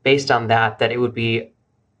knew based on that it would be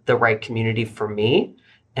the right community for me.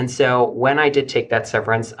 And so when I did take that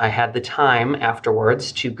severance, I had the time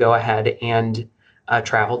afterwards to go ahead and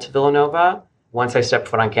travel to Villanova. Once I stepped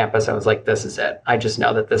foot on campus, I was like, this is it. I just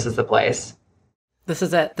know that this is the place. This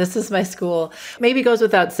is it. This is my school. Maybe goes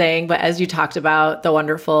without saying, but as you talked about the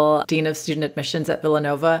wonderful Dean of Student Admissions at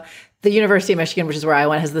Villanova, The University of Michigan, which is where I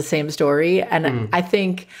went, has the same story. And I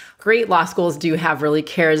think great law schools do have really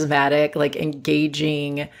charismatic, like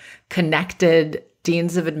engaging, connected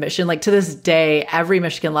deans of admission. Like to this day, every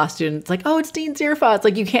Michigan law student's like, oh, it's Dean Zierfa. It's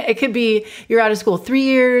like you can't, it could be you're out of school 3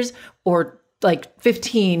 years or like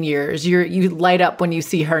 15 years. You light up when you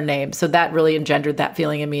see her name. So that really engendered that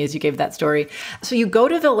feeling in me as you gave that story. So you go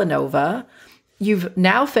to Villanova. You've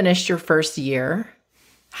now finished your first year.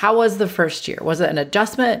 How was the first year? Was it an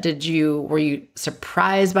adjustment? Were you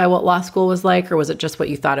surprised by what law school was like, or was it just what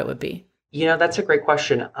you thought it would be? That's a great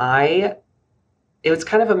question. It was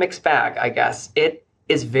kind of a mixed bag, I guess. It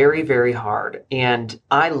is very, very hard. And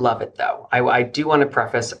I love it though. I do want to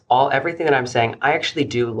preface everything that I'm saying. I actually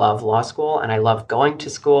do love law school and I love going to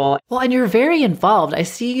school. Well, and you're very involved. I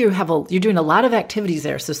see you're doing a lot of activities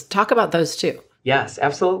there. So talk about those too. Yes,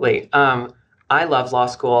 absolutely. I love law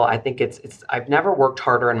school. I think I've never worked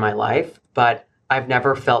harder in my life, but I've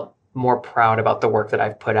never felt more proud about the work that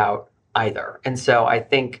I've put out either. And so I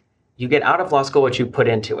think you get out of law school what you put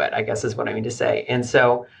into it, I guess is what I mean to say. And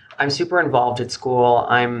so I'm super involved at school.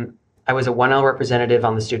 I was a 1L representative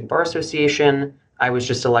on the Student Bar Association. I was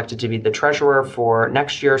just elected to be the treasurer for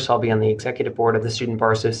next year, so I'll be on the executive board of the Student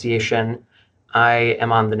Bar Association. I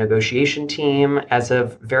am on the negotiation team as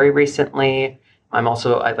of very recently. I'm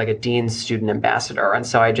also like a dean's student ambassador. And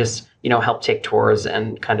so I just, help take tours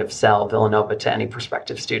and kind of sell Villanova to any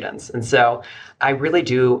prospective students. And so I really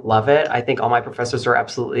do love it. I think all my professors are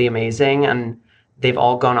absolutely amazing. And they've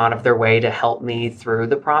all gone out of their way to help me through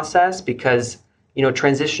the process because,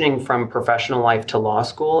 transitioning from professional life to law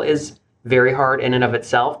school is very hard in and of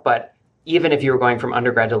itself. But even if you were going from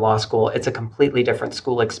undergrad to law school, it's a completely different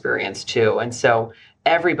school experience too. And so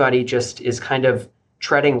everybody just is kind of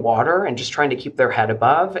treading water and just trying to keep their head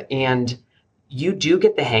above. And you do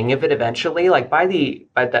get the hang of it eventually. Like by the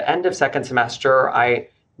end of second semester, I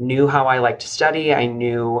knew how I like to study. I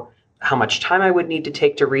knew how much time I would need to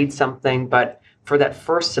take to read something. But for that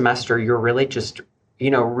first semester, you're really just,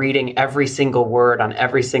 reading every single word on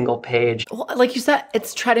every single page. Well, like you said,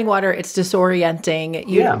 it's treading water. It's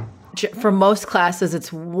disorienting. For most classes,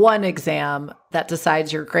 it's one exam that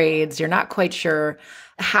decides your grades. You're not quite sure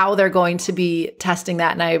how they're going to be testing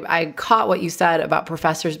that. And I caught what you said about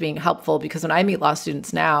professors being helpful because when I meet law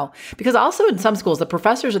students now, because also in some schools, the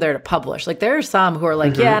professors are there to publish. Like there are some who are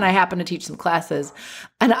like, yeah, and I happen to teach some classes.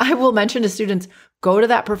 And I will mention to students, go to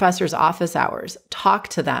that professor's office hours, talk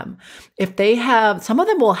to them. If they have, some of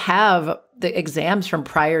them will have the exams from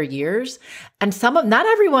prior years, and not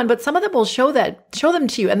everyone, but some of them will show them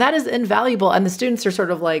to you. And that is invaluable. And the students are sort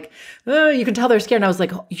of like, oh, you can tell they're scared. And I was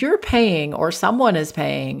like, you're paying, or someone is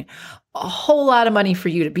paying a whole lot of money for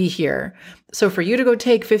you to be here. So for you to go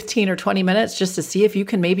take 15 or 20 minutes just to see if you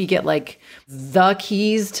can maybe get like the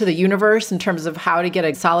keys to the universe in terms of how to get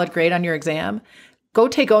a solid grade on your exam, go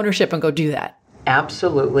take ownership and go do that.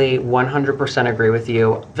 Absolutely, 100% agree with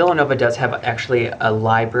you. Villanova does have actually a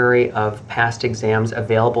library of past exams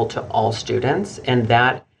available to all students, and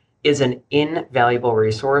that is an invaluable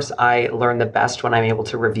resource. I learn the best when I'm able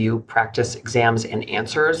to review practice exams and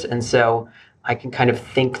answers, and so I can kind of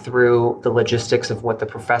think through the logistics of what the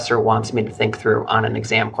professor wants me to think through on an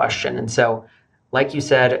exam question. And so, like you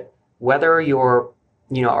said, whether you're,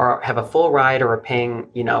 or have a full ride or are paying,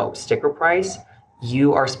 sticker price,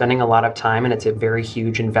 you are spending a lot of time and it's a very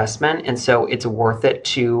huge investment. And so it's worth it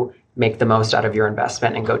to make the most out of your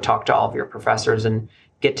investment and go talk to all of your professors and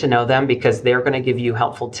get to know them because they're going to give you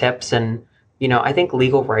helpful tips. And, I think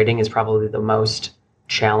legal writing is probably the most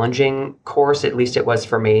challenging course, at least it was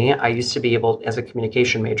for me. I used to be able, as a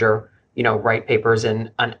communication major, write papers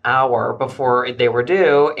in an hour before they were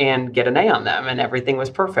due and get an A on them and everything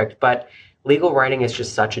was perfect. But legal writing is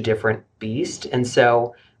just such a different beast. And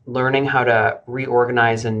so learning how to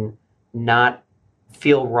reorganize and not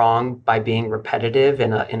feel wrong by being repetitive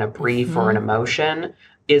in a brief or an emotion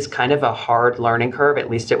is kind of a hard learning curve. At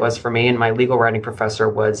least it was for me. And my legal writing professor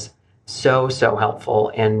was so helpful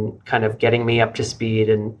in kind of getting me up to speed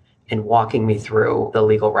and walking me through the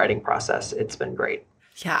legal writing process. It's been great.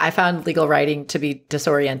 Yeah, I found legal writing to be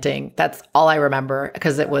disorienting. That's all I remember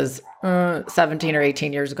because it was 17 or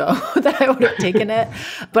 18 years ago that I would have taken it.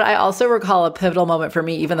 But I also recall a pivotal moment for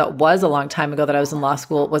me, even though it was a long time ago that I was in law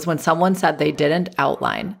school, was when someone said they didn't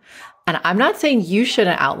outline. And I'm not saying you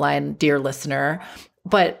shouldn't outline, dear listener,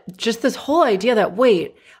 but just this whole idea that,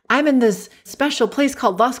 wait, I'm in this special place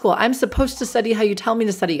called law school. I'm supposed to study how you tell me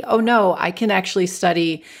to study. Oh no, I can actually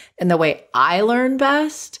study in the way I learn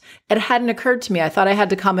best. It hadn't occurred to me. I thought I had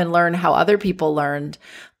to come and learn how other people learned.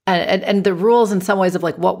 And the rules in some ways of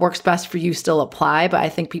like what works best for you still apply, but I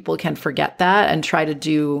think people can forget that and try to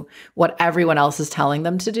do what everyone else is telling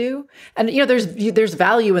them to do. And there's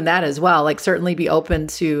value in that as well. Like certainly be open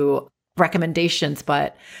to recommendations,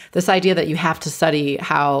 but this idea that you have to study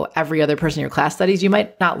how every other person in your class studies, you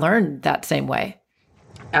might not learn that same way.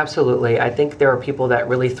 Absolutely. I think there are people that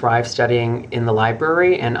really thrive studying in the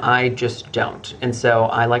library, and I just don't. And so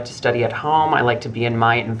I like to study at home. I like to be in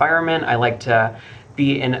my environment. I like to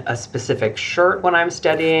be in a specific shirt when I'm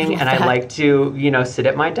studying, and I like to, sit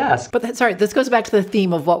at my desk. But sorry, this goes back to the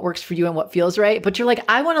theme of what works for you and what feels right. But you're like,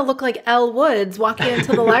 I want to look like Elle Woods walking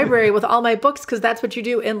into the library with all my books because that's what you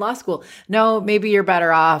do in law school. No, maybe you're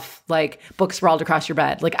better off like books sprawled across your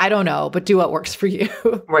bed. Like, I don't know, but do what works for you.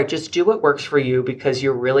 Right. Just do what works for you because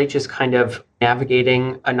you're really just kind of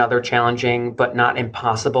navigating another challenging but not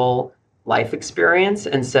impossible life experience.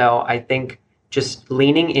 And so I think just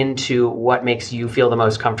leaning into what makes you feel the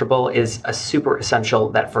most comfortable is a super essential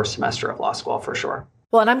that first semester of law school for sure.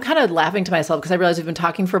 Well, and I'm kind of laughing to myself because I realize we've been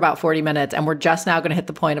talking for about 40 minutes and we're just now going to hit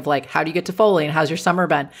the point of like, how do you get to Foley and how's your summer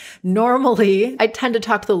been? Normally, I tend to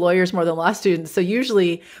talk to the lawyers more than law students. So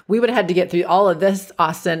usually we would have had to get through all of this,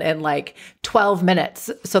 Austin, in like 12 minutes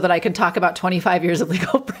so that I can talk about 25 years of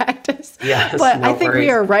legal practice. Yes, but no I think worries.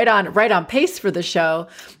 we are right on pace for the show.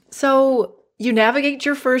 So you navigate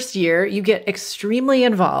your first year, you get extremely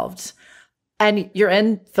involved, and you're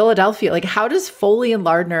in Philadelphia. Like, how does Foley and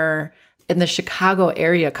Lardner in the Chicago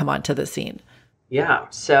area come onto the scene? Yeah,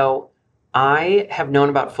 so I have known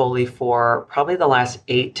about Foley for probably the last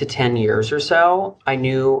 8 to 10 years or so. I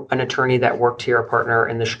knew an attorney that worked here, a partner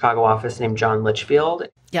in the Chicago office named John Litchfield.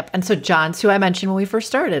 Yep. And so John's who I mentioned when we first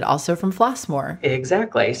started, also from Flossmoor.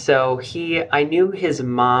 Exactly. So I knew his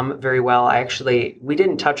mom very well. We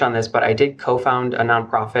didn't touch on this, but I did co-found a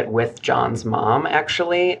nonprofit with John's mom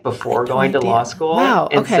actually before going to law school. Wow.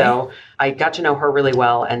 Okay. And so I got to know her really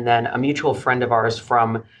well. And then a mutual friend of ours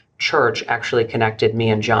from church actually connected me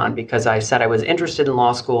and John because I said I was interested in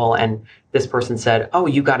law school. And this person said, "Oh,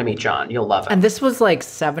 you got to meet John. You'll love him." And this was like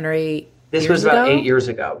 7 or 8 This was about 8 years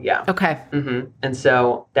ago. Yeah. Okay. Mm-hmm. And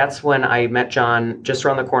so that's when I met John just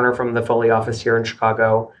around the corner from the Foley office here in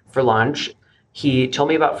Chicago for lunch. He told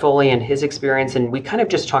me about Foley and his experience, and we kind of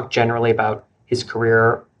just talked generally about his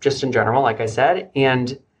career, just in general, like I said.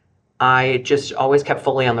 And I just always kept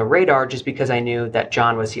Foley on the radar just because I knew that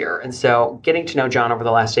John was here. And so getting to know John over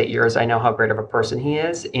the last 8 years, I know how great of a person he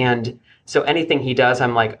is. And so anything he does,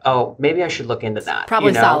 I'm like, oh, maybe I should look into that.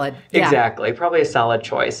 Probably solid. Yeah. Exactly. Probably a solid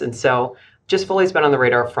choice. And so just Foley's been on the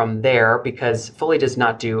radar from there because Foley does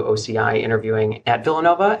not do OCI interviewing at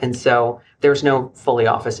Villanova. And so there's no Foley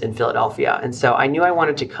office in Philadelphia. And so I knew I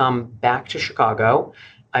wanted to come back to Chicago.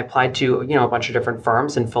 I applied to, a bunch of different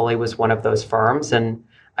firms, and Foley was one of those firms. And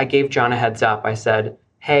I gave John a heads up. I said,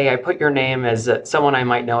 "Hey, I put your name as someone I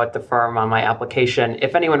might know at the firm on my application.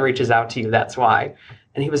 If anyone reaches out to you, that's why."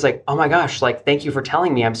 And he was like, "Oh my gosh, like, thank you for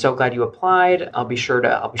telling me. I'm so glad you applied. I'll be sure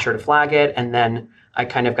to flag it." And then I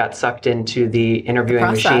kind of got sucked into the interviewing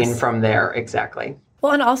machine from there. Exactly.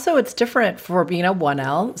 Well, and also it's different for being a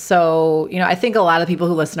 1L. So, I think a lot of people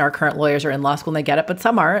who listen to our current lawyers are in law school and they get it, but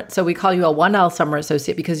some aren't. So we call you a 1L summer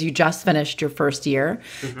associate because you just finished your first year.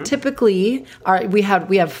 Mm-hmm. Typically, we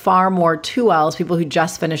have far more 2Ls, people who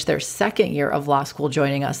just finished their second year of law school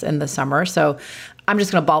joining us in the summer. So I'm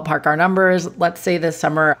just going to ballpark our numbers. Let's say this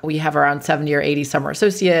summer we have around 70 or 80 summer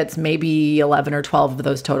associates, maybe 11 or 12 of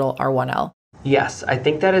those total are 1L. Yes, I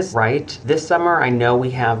think that is right. This summer, I know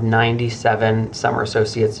we have 97 summer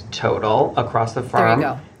associates total across the firm. There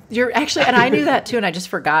you go. You're actually, and I knew that too, and I just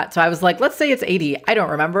forgot. So I was like, let's say it's 80. I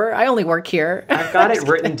don't remember. I only work here. I've got it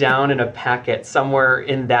written down in a packet somewhere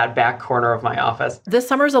in that back corner of my office. This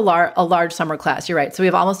summer is a large summer class. You're right. So we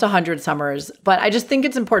have almost 100 summers. But I just think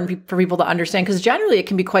it's important for people to understand because generally it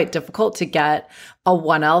can be quite difficult to get a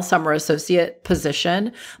 1L summer associate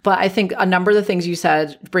position. But I think a number of the things you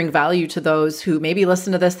said bring value to those who maybe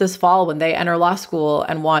listen to this fall when they enter law school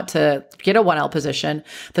and want to get a 1L position.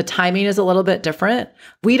 The timing is a little bit different.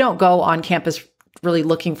 We don't go on campus really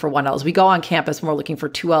looking for 1Ls. We go on campus more looking for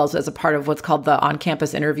 2Ls as a part of what's called the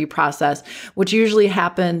on-campus interview process, which usually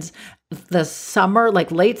happens the summer,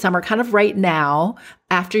 like late summer, kind of right now,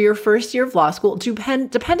 after your first year of law school,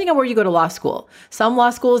 depending on where you go to law school. Some law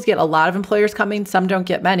schools get a lot of employers coming, some don't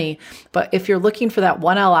get many. But if you're looking for that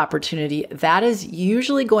 1L opportunity, that is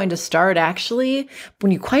usually going to start actually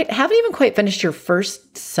when you haven't even quite finished your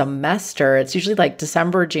first semester. It's usually like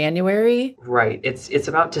December, January. Right. It's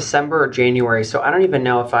about December or January. So I don't even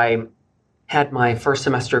know if I had my first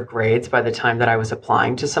semester grades by the time that I was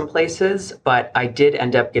applying to some places, but I did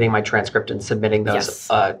end up getting my transcript and submitting those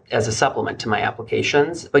Yes. as a supplement to my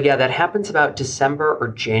applications. But yeah, that happens about December or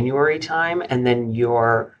January time, and then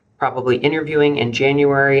you're probably interviewing in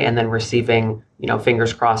January and then receiving,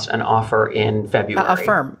 fingers crossed, an offer in February. A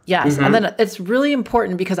firm, yes. And then it's really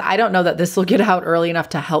important because I don't know that this will get out early enough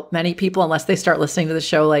to help many people unless they start listening to the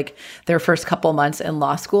show like their first couple months in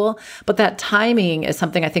law school. But that timing is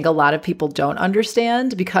something I think a lot of people don't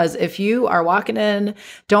understand, because if you are walking in,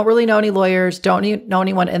 don't really know any lawyers, don't know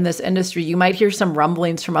anyone in this industry, you might hear some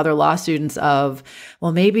rumblings from other law students of,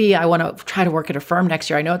 well, maybe I want to try to work at a firm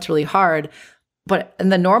next year. I know it's really hard. But in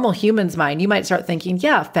the normal human's mind, you might start thinking,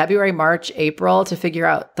 yeah, February, March, April to figure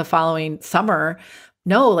out the following summer.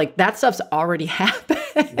 No, like that stuff's already happened.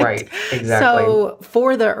 Right, exactly. So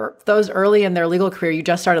for those early in their legal career, you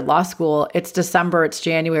just started law school, it's December, it's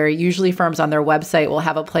January. Usually firms on their website will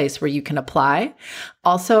have a place where you can apply.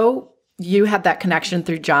 Also, you had that connection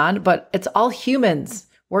through John, but it's all humans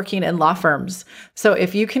working in law firms. So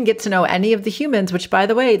if you can get to know any of the humans, which by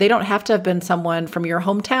the way, they don't have to have been someone from your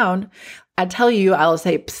hometown, I tell you, I'll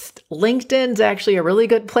say, LinkedIn's actually a really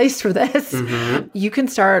good place for this. You can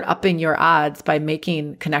start upping your odds by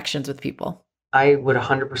making connections with people. I would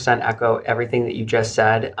 100% echo everything that you just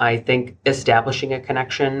said. I think establishing a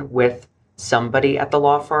connection with somebody at the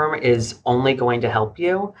law firm is only going to help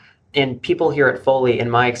you. And people here at Foley, in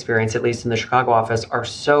my experience, at least in the Chicago office, are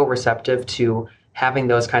so receptive to having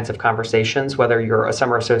those kinds of conversations, whether you're a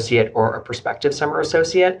summer associate or a prospective summer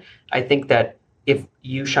associate. I think that if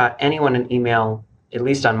you shot anyone an email, at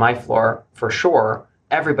least on my floor, for sure,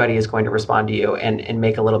 everybody is going to respond to you and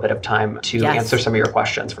make a little bit of time to answer some of your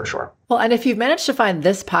questions for sure. Well, and if you've managed to find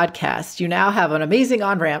this podcast, you now have an amazing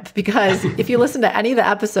on-ramp, because if you listen to any of the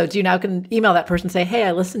episodes, you now can email that person and say, hey,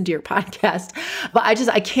 I listened to your podcast. But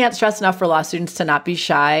I can't stress enough for law students to not be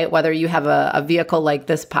shy, whether you have a vehicle like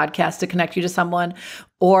this podcast to connect you to someone,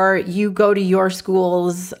 or you go to your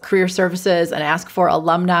school's career services and ask for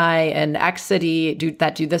alumni in X city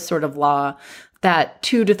that do this sort of law. That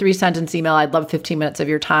 2 to 3 sentence email, I'd love 15 minutes of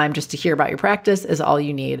your time just to hear about your practice, is all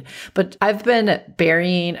you need. But I've been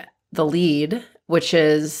burying the lead, which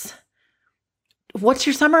is, what's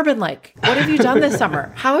your summer been like? What have you done this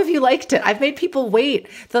summer? How have you liked it? I've made people wait.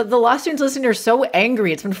 The law students listening are so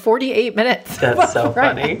angry. It's been 48 minutes. That's so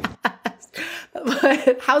funny.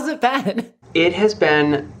 But how's it been? It has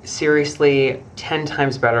been seriously 10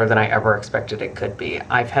 times better than I ever expected it could be.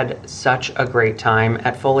 I've had such a great time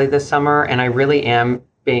at Foley this summer, and I really am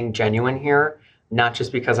being genuine here, not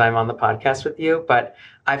just because I'm on the podcast with you, but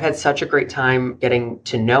I've had such a great time getting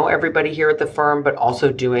to know everybody here at the firm, but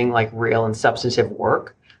also doing like real and substantive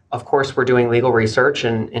work. Of course, we're doing legal research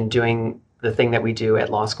and doing the thing that we do at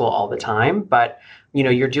law school all the time, but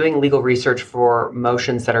you're doing legal research for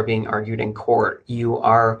motions that are being argued in court. You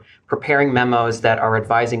are preparing memos that are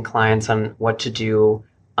advising clients on what to do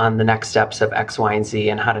on the next steps of X, Y, and Z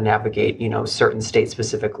and how to navigate, certain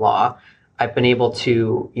state-specific law. I've been able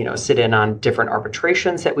to, sit in on different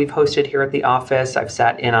arbitrations that we've hosted here at the office. I've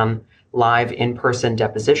sat in on live in-person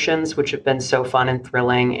depositions, which have been so fun and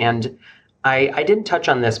thrilling. And I didn't touch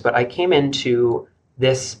on this, but I came into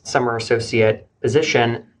this summer associate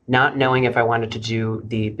position not knowing if I wanted to do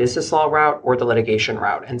the business law route or the litigation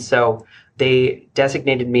route. And so they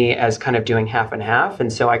designated me as kind of doing half and half.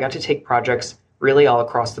 And so I got to take projects really all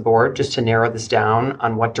across the board just to narrow this down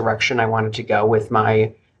on what direction I wanted to go with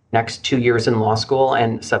my next 2 years in law school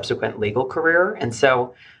and subsequent legal career. And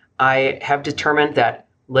so I have determined that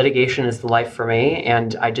litigation is the life for me.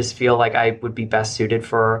 And I just feel like I would be best suited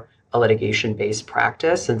for a litigation-based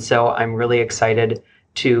practice. And so I'm really excited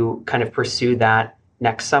to kind of pursue that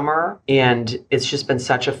next summer. And it's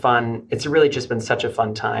really just been such a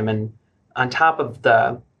fun time. And on top of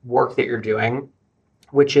the work that you're doing,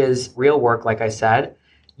 which is real work, like I said,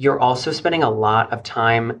 you're also spending a lot of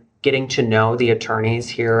time getting to know the attorneys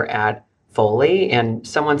here at Foley. And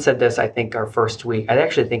someone said this, I think our first week, I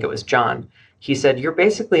actually think it was John. He said, you're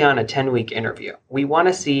basically on a 10-week interview. We want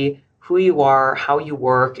to see who you are, how you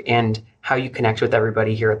work, and how you connect with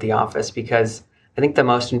everybody here at the office. Because I think the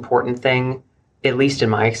most important thing, at least in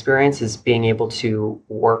my experience, is being able to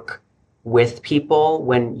work with people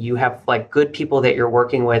when you have like good people that you're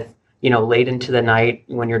working with, late into the night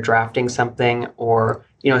when you're drafting something, or,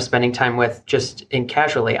 spending time with just in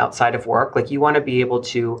casually outside of work. Like you want to be able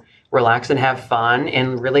to relax and have fun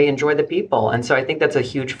and really enjoy the people. And so I think that's a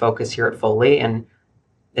huge focus here at Foley, and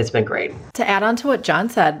it's been great. To add on to what John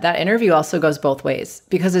said, that interview also goes both ways,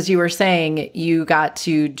 because as you were saying, you got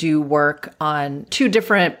to do work on 2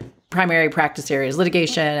 different primary practice areas,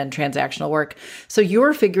 litigation and transactional work. So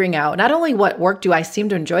you're figuring out not only what work do I seem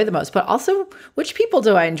to enjoy the most, but also which people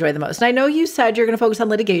do I enjoy the most. And I know you said you're going to focus on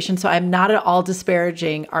litigation, so I'm not at all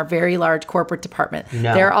disparaging our very large corporate department.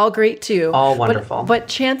 No. They're all great too. All wonderful. But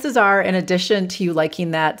chances are, in addition to you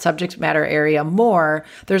liking that subject matter area more,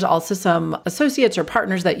 there's also some associates or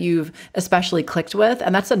partners that you've especially clicked with.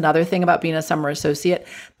 And that's another thing about being a summer associate.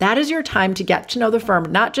 That is your time to get to know the firm,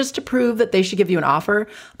 not just to prove that they should give you an offer,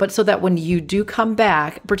 but so that when you do come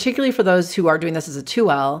back, particularly for those who are doing this as a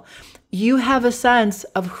 2L, you have a sense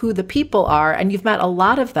of who the people are, and you've met a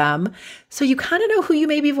lot of them. So you kind of know who you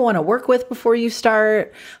maybe even want to work with before you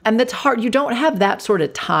start. And that's hard. You don't have that sort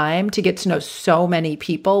of time to get to know so many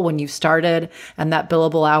people when you started and that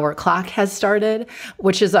billable hour clock has started,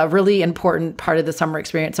 which is a really important part of the summer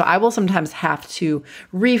experience. So I will sometimes have to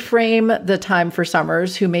reframe the time for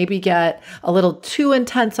summers who maybe get a little too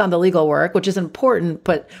intense on the legal work, which is important,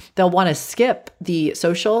 but they'll want to skip the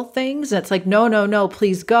social things. And it's like, no,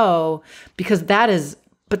 please go, because that is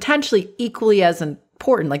potentially equally as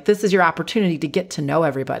important. Like, this is your opportunity to get to know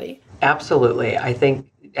everybody. Absolutely. I think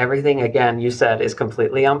everything, again, you said is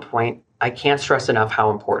completely on point. I can't stress enough how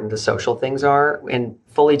important the social things are. And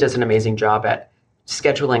Foley does an amazing job at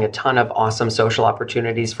scheduling a ton of awesome social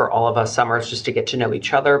opportunities for all of us summers just to get to know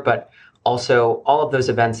each other. But also, all of those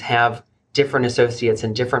events have different associates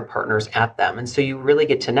and different partners at them. And so you really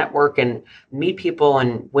get to network and meet people.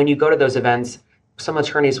 And when you go to those events, some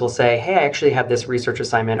attorneys will say, hey, I actually have this research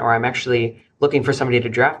assignment, or I'm actually looking for somebody to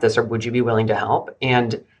draft this, or would you be willing to help?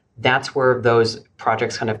 And that's where those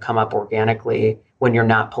projects kind of come up organically when you're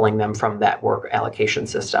not pulling them from that work allocation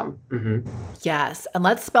system. Mm-hmm. Yes. And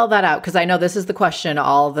let's spell that out, because I know this is the question,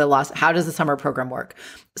 how does the summer program work?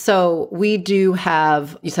 So we do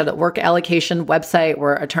have, you said, a work allocation website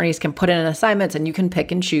where attorneys can put in assignments and you can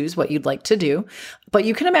pick and choose what you'd like to do. But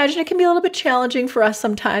you can imagine it can be a little bit challenging for us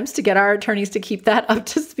sometimes to get our attorneys to keep that up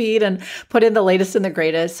to speed and put in the latest and the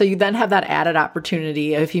greatest. So you then have that added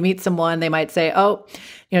opportunity. If you meet someone, they might say, oh,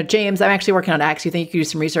 James, I'm actually working on X. You think you could do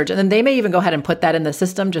some research? And then they may even go ahead and put that in the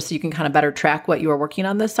system just so you can kind of better track what you are working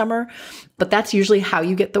on this summer. But that's usually how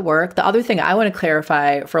you get the work. The other thing I want to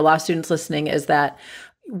clarify for law students listening is that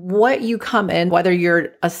what you come in, whether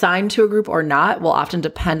you're assigned to a group or not, will often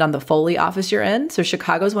depend on the Foley office you're in. So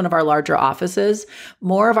Chicago is one of our larger offices.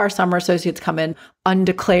 More of our summer associates come in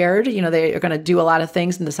undeclared. They are going to do a lot of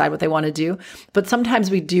things and decide what they want to do. But sometimes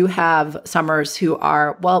we do have summers who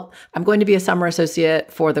are, well, I'm going to be a summer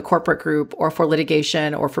associate for the corporate group or for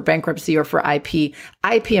litigation or for bankruptcy or for IP.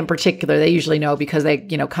 IP in particular, they usually know because they,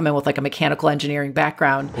 come in with like a mechanical engineering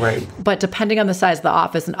background. Right. But depending on the size of the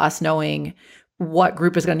office and us knowing what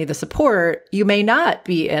group is going to need the support, you may not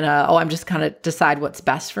be in I'm just kind of decide what's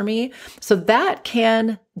best for me. So that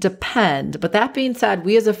can depend. But that being said,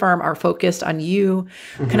 we as a firm are focused on you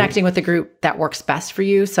connecting with the group that works best for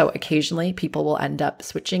you. So occasionally people will end up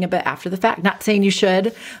switching a bit after the fact, not saying you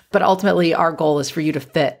should, but ultimately our goal is for you to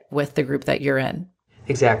fit with the group that you're in.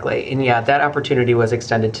 Exactly. And yeah, that opportunity was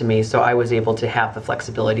extended to me. So I was able to have the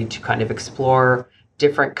flexibility to kind of explore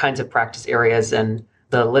different kinds of practice areas, and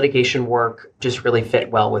the litigation work just really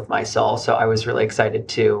fit well with my soul. So I was really excited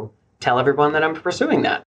to tell everyone that I'm pursuing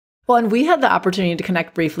that. Well, and we had the opportunity to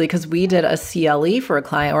connect briefly because we did a CLE for a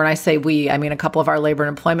client, or when I say we, I mean a couple of our labor and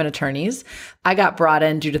employment attorneys. I got brought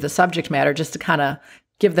in due to the subject matter just to kind of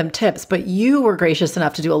give them tips, but you were gracious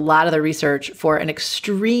enough to do a lot of the research for an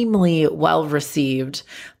extremely well-received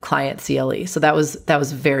client CLE. So that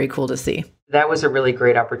was very cool to see. That was a really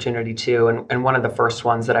great opportunity too, and one of the first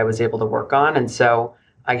ones that I was able to work on. And so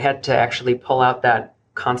I had to actually pull out that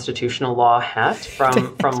constitutional law hat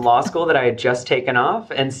from law school that I had just taken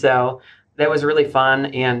off. And so that was really fun.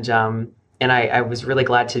 And I was really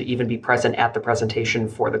glad to even be present at the presentation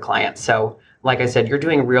for the client. So like I said, you're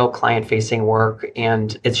doing real client-facing work,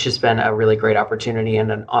 and it's just been a really great opportunity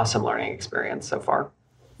and an awesome learning experience so far.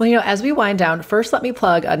 Well, as we wind down, first let me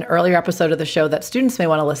plug an earlier episode of the show that students may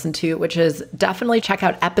want to listen to, which is definitely check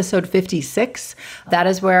out episode 56. That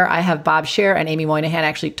is where I have Bob Scher and Amy Moynihan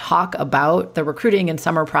actually talk about the recruiting and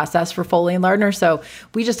summer process for Foley and Lardner. So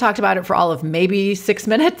we just talked about it for all of maybe 6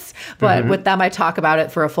 minutes, but with them, I talk about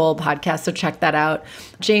it for a full podcast. So check that out.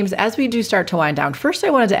 James, as we do start to wind down, first I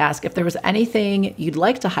wanted to ask if there was anything you'd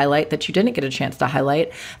like to highlight that you didn't get a chance to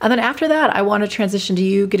highlight. And then after that, I want to transition to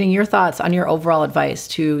you getting your thoughts on your overall advice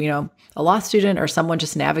to a law student or someone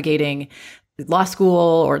just navigating law school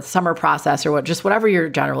or the summer process or whatever your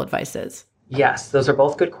general advice is. Yes, those are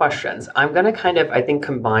both good questions. I'm going to kind of, I think,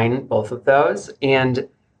 combine both of those and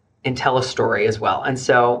tell a story as well. And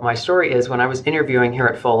so my story is when I was interviewing here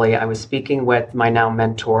at Foley, I was speaking with my now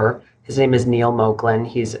mentor, His name is Neil Moklin.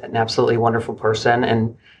 He's an absolutely wonderful person.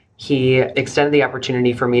 And he extended the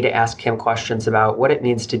opportunity for me to ask him questions about what it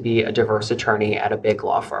means to be a diverse attorney at a big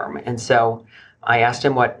law firm. And so I asked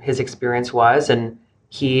him what his experience was, and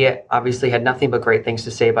he obviously had nothing but great things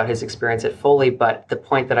to say about his experience at Foley. But the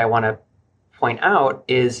point that I want to point out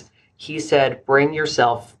is he said, bring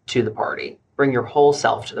yourself to the party, bring your whole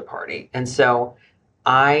self to the party. And so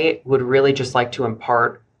I would really just like to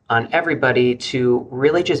impart on everybody to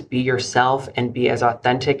really just be yourself and be as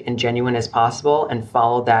authentic and genuine as possible and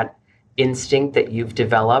follow that instinct that you've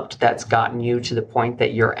developed that's gotten you to the point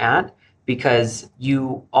that you're at, because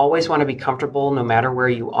you always want to be comfortable no matter where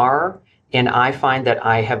you are. And I find that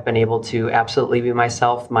I have been able to absolutely be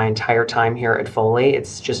myself my entire time here at Foley.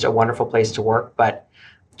 It's just a wonderful place to work, but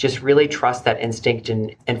just really trust that instinct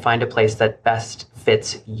and find a place that best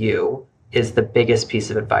fits you is the biggest piece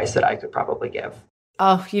of advice that I could probably give.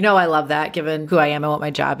 Oh, I love that, given who I am and what my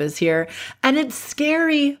job is here. And it's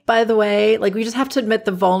scary, by the way. Like, we just have to admit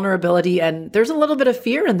the vulnerability, and there's a little bit of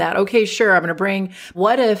fear in that. Okay, sure, I'm going to bring,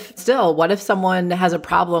 what if someone has a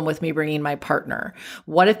problem with me bringing my partner?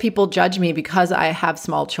 What if people judge me because I have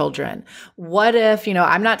small children? What if,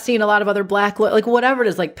 I'm not seeing a lot of other Black, like whatever it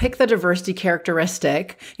is, like pick the diversity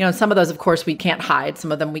characteristic. Some of those, of course, we can't hide.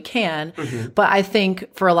 Some of them we can. Mm-hmm. But I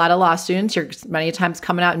think for a lot of law students, you're many times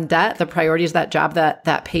coming out in debt. The priority is that job that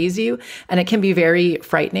pays you. And it can be very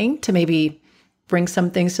frightening to maybe bring some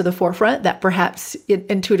things to the forefront that perhaps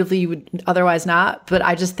intuitively you would otherwise not. But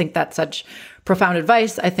I just think that's such profound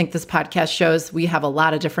advice. I think this podcast shows we have a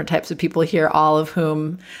lot of different types of people here, all of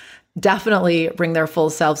whom definitely bring their full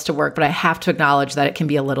selves to work. But I have to acknowledge that it can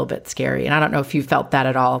be a little bit scary. And I don't know if you felt that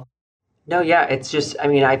at all. No, yeah, it's just,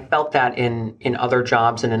 I felt that in other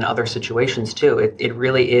jobs and in other situations too. It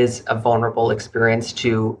really is a vulnerable experience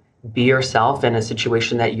to be yourself in a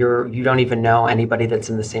situation that you don't even know anybody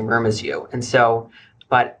that's in the same room as you. And so,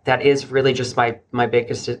 but that is really just my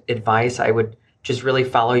biggest advice. I would just really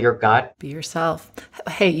follow your gut. Be yourself.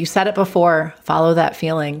 Hey, you said it before, follow that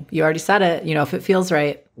feeling. You already said it, if it feels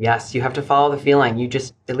right. Yes, you have to follow the feeling. You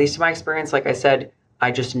just, at least in my experience, like I said,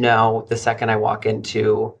 I just know the second I walk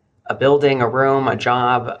into a building, a room, a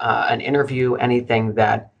job, an interview, anything,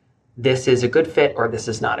 that this is a good fit or this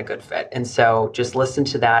is not a good fit. And so just listen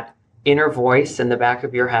to that inner voice in the back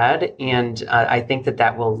of your head. And I think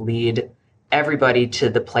that will lead everybody to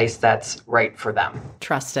the place that's right for them.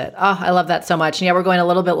 Trust it. Oh, I love that so much. And yeah, we're going a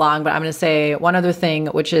little bit long, but I'm going to say one other thing,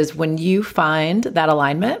 which is when you find that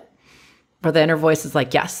alignment where the inner voice is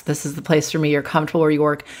like, yes, this is the place for me, you're comfortable where you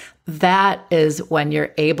work, that is when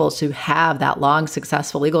you're able to have that long,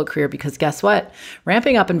 successful legal career. Because guess what?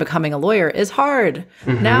 Ramping up and becoming a lawyer is hard.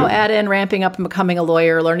 Mm-hmm. Now add in ramping up and becoming a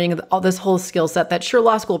lawyer, learning all this whole skill set that sure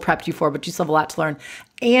law school prepped you for, but you still have a lot to learn.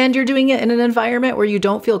 And you're doing it in an environment where you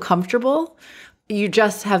don't feel comfortable. You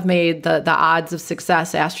just have made the odds of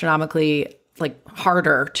success astronomically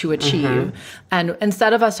harder to achieve. Mm-hmm. And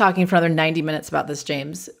instead of us talking for another 90 minutes about this,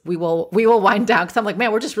 James, we will wind down, because I'm like,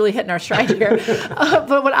 man, we're just really hitting our stride here.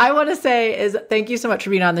 But what I want to say is thank you so much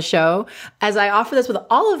for being on the show. As I offer this with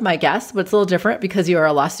all of my guests, but it's a little different because you are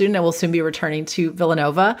a law student and will soon be returning to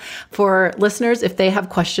Villanova. For listeners, if they have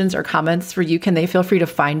questions or comments for you, can they feel free to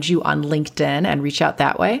find you on LinkedIn and reach out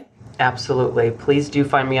that way? Absolutely. Please do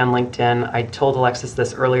find me on LinkedIn. I told Alexis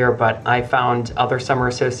this earlier, but I found other summer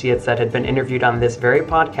associates that had been interviewed on this very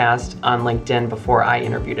podcast on LinkedIn before I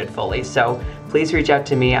interviewed at Foley. So please reach out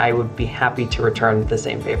to me. I would be happy to return the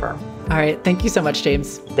same favor. All right. Thank you so much,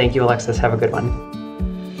 James. Thank you, Alexis. Have a good one.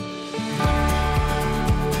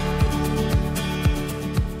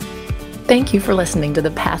 Thank you for listening to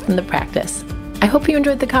The Path and the Practice. I hope you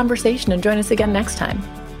enjoyed the conversation and join us again next time.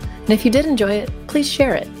 And if you did enjoy it, please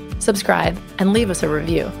share it, subscribe, and leave us a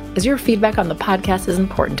review, as your feedback on the podcast is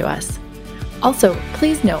important to us. Also,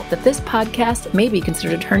 please note that this podcast may be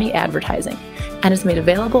considered attorney advertising and is made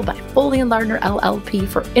available by Foley & Lardner LLP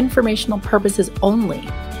for informational purposes only.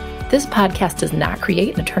 This podcast does not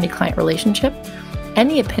create an attorney-client relationship.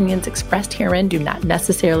 Any opinions expressed herein do not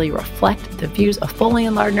necessarily reflect the views of Foley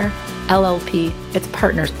 & Lardner LLP, its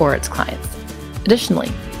partners, or its clients.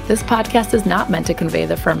 Additionally, this podcast is not meant to convey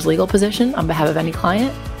the firm's legal position on behalf of any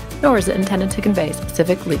client, nor is it intended to convey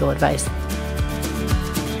specific legal advice.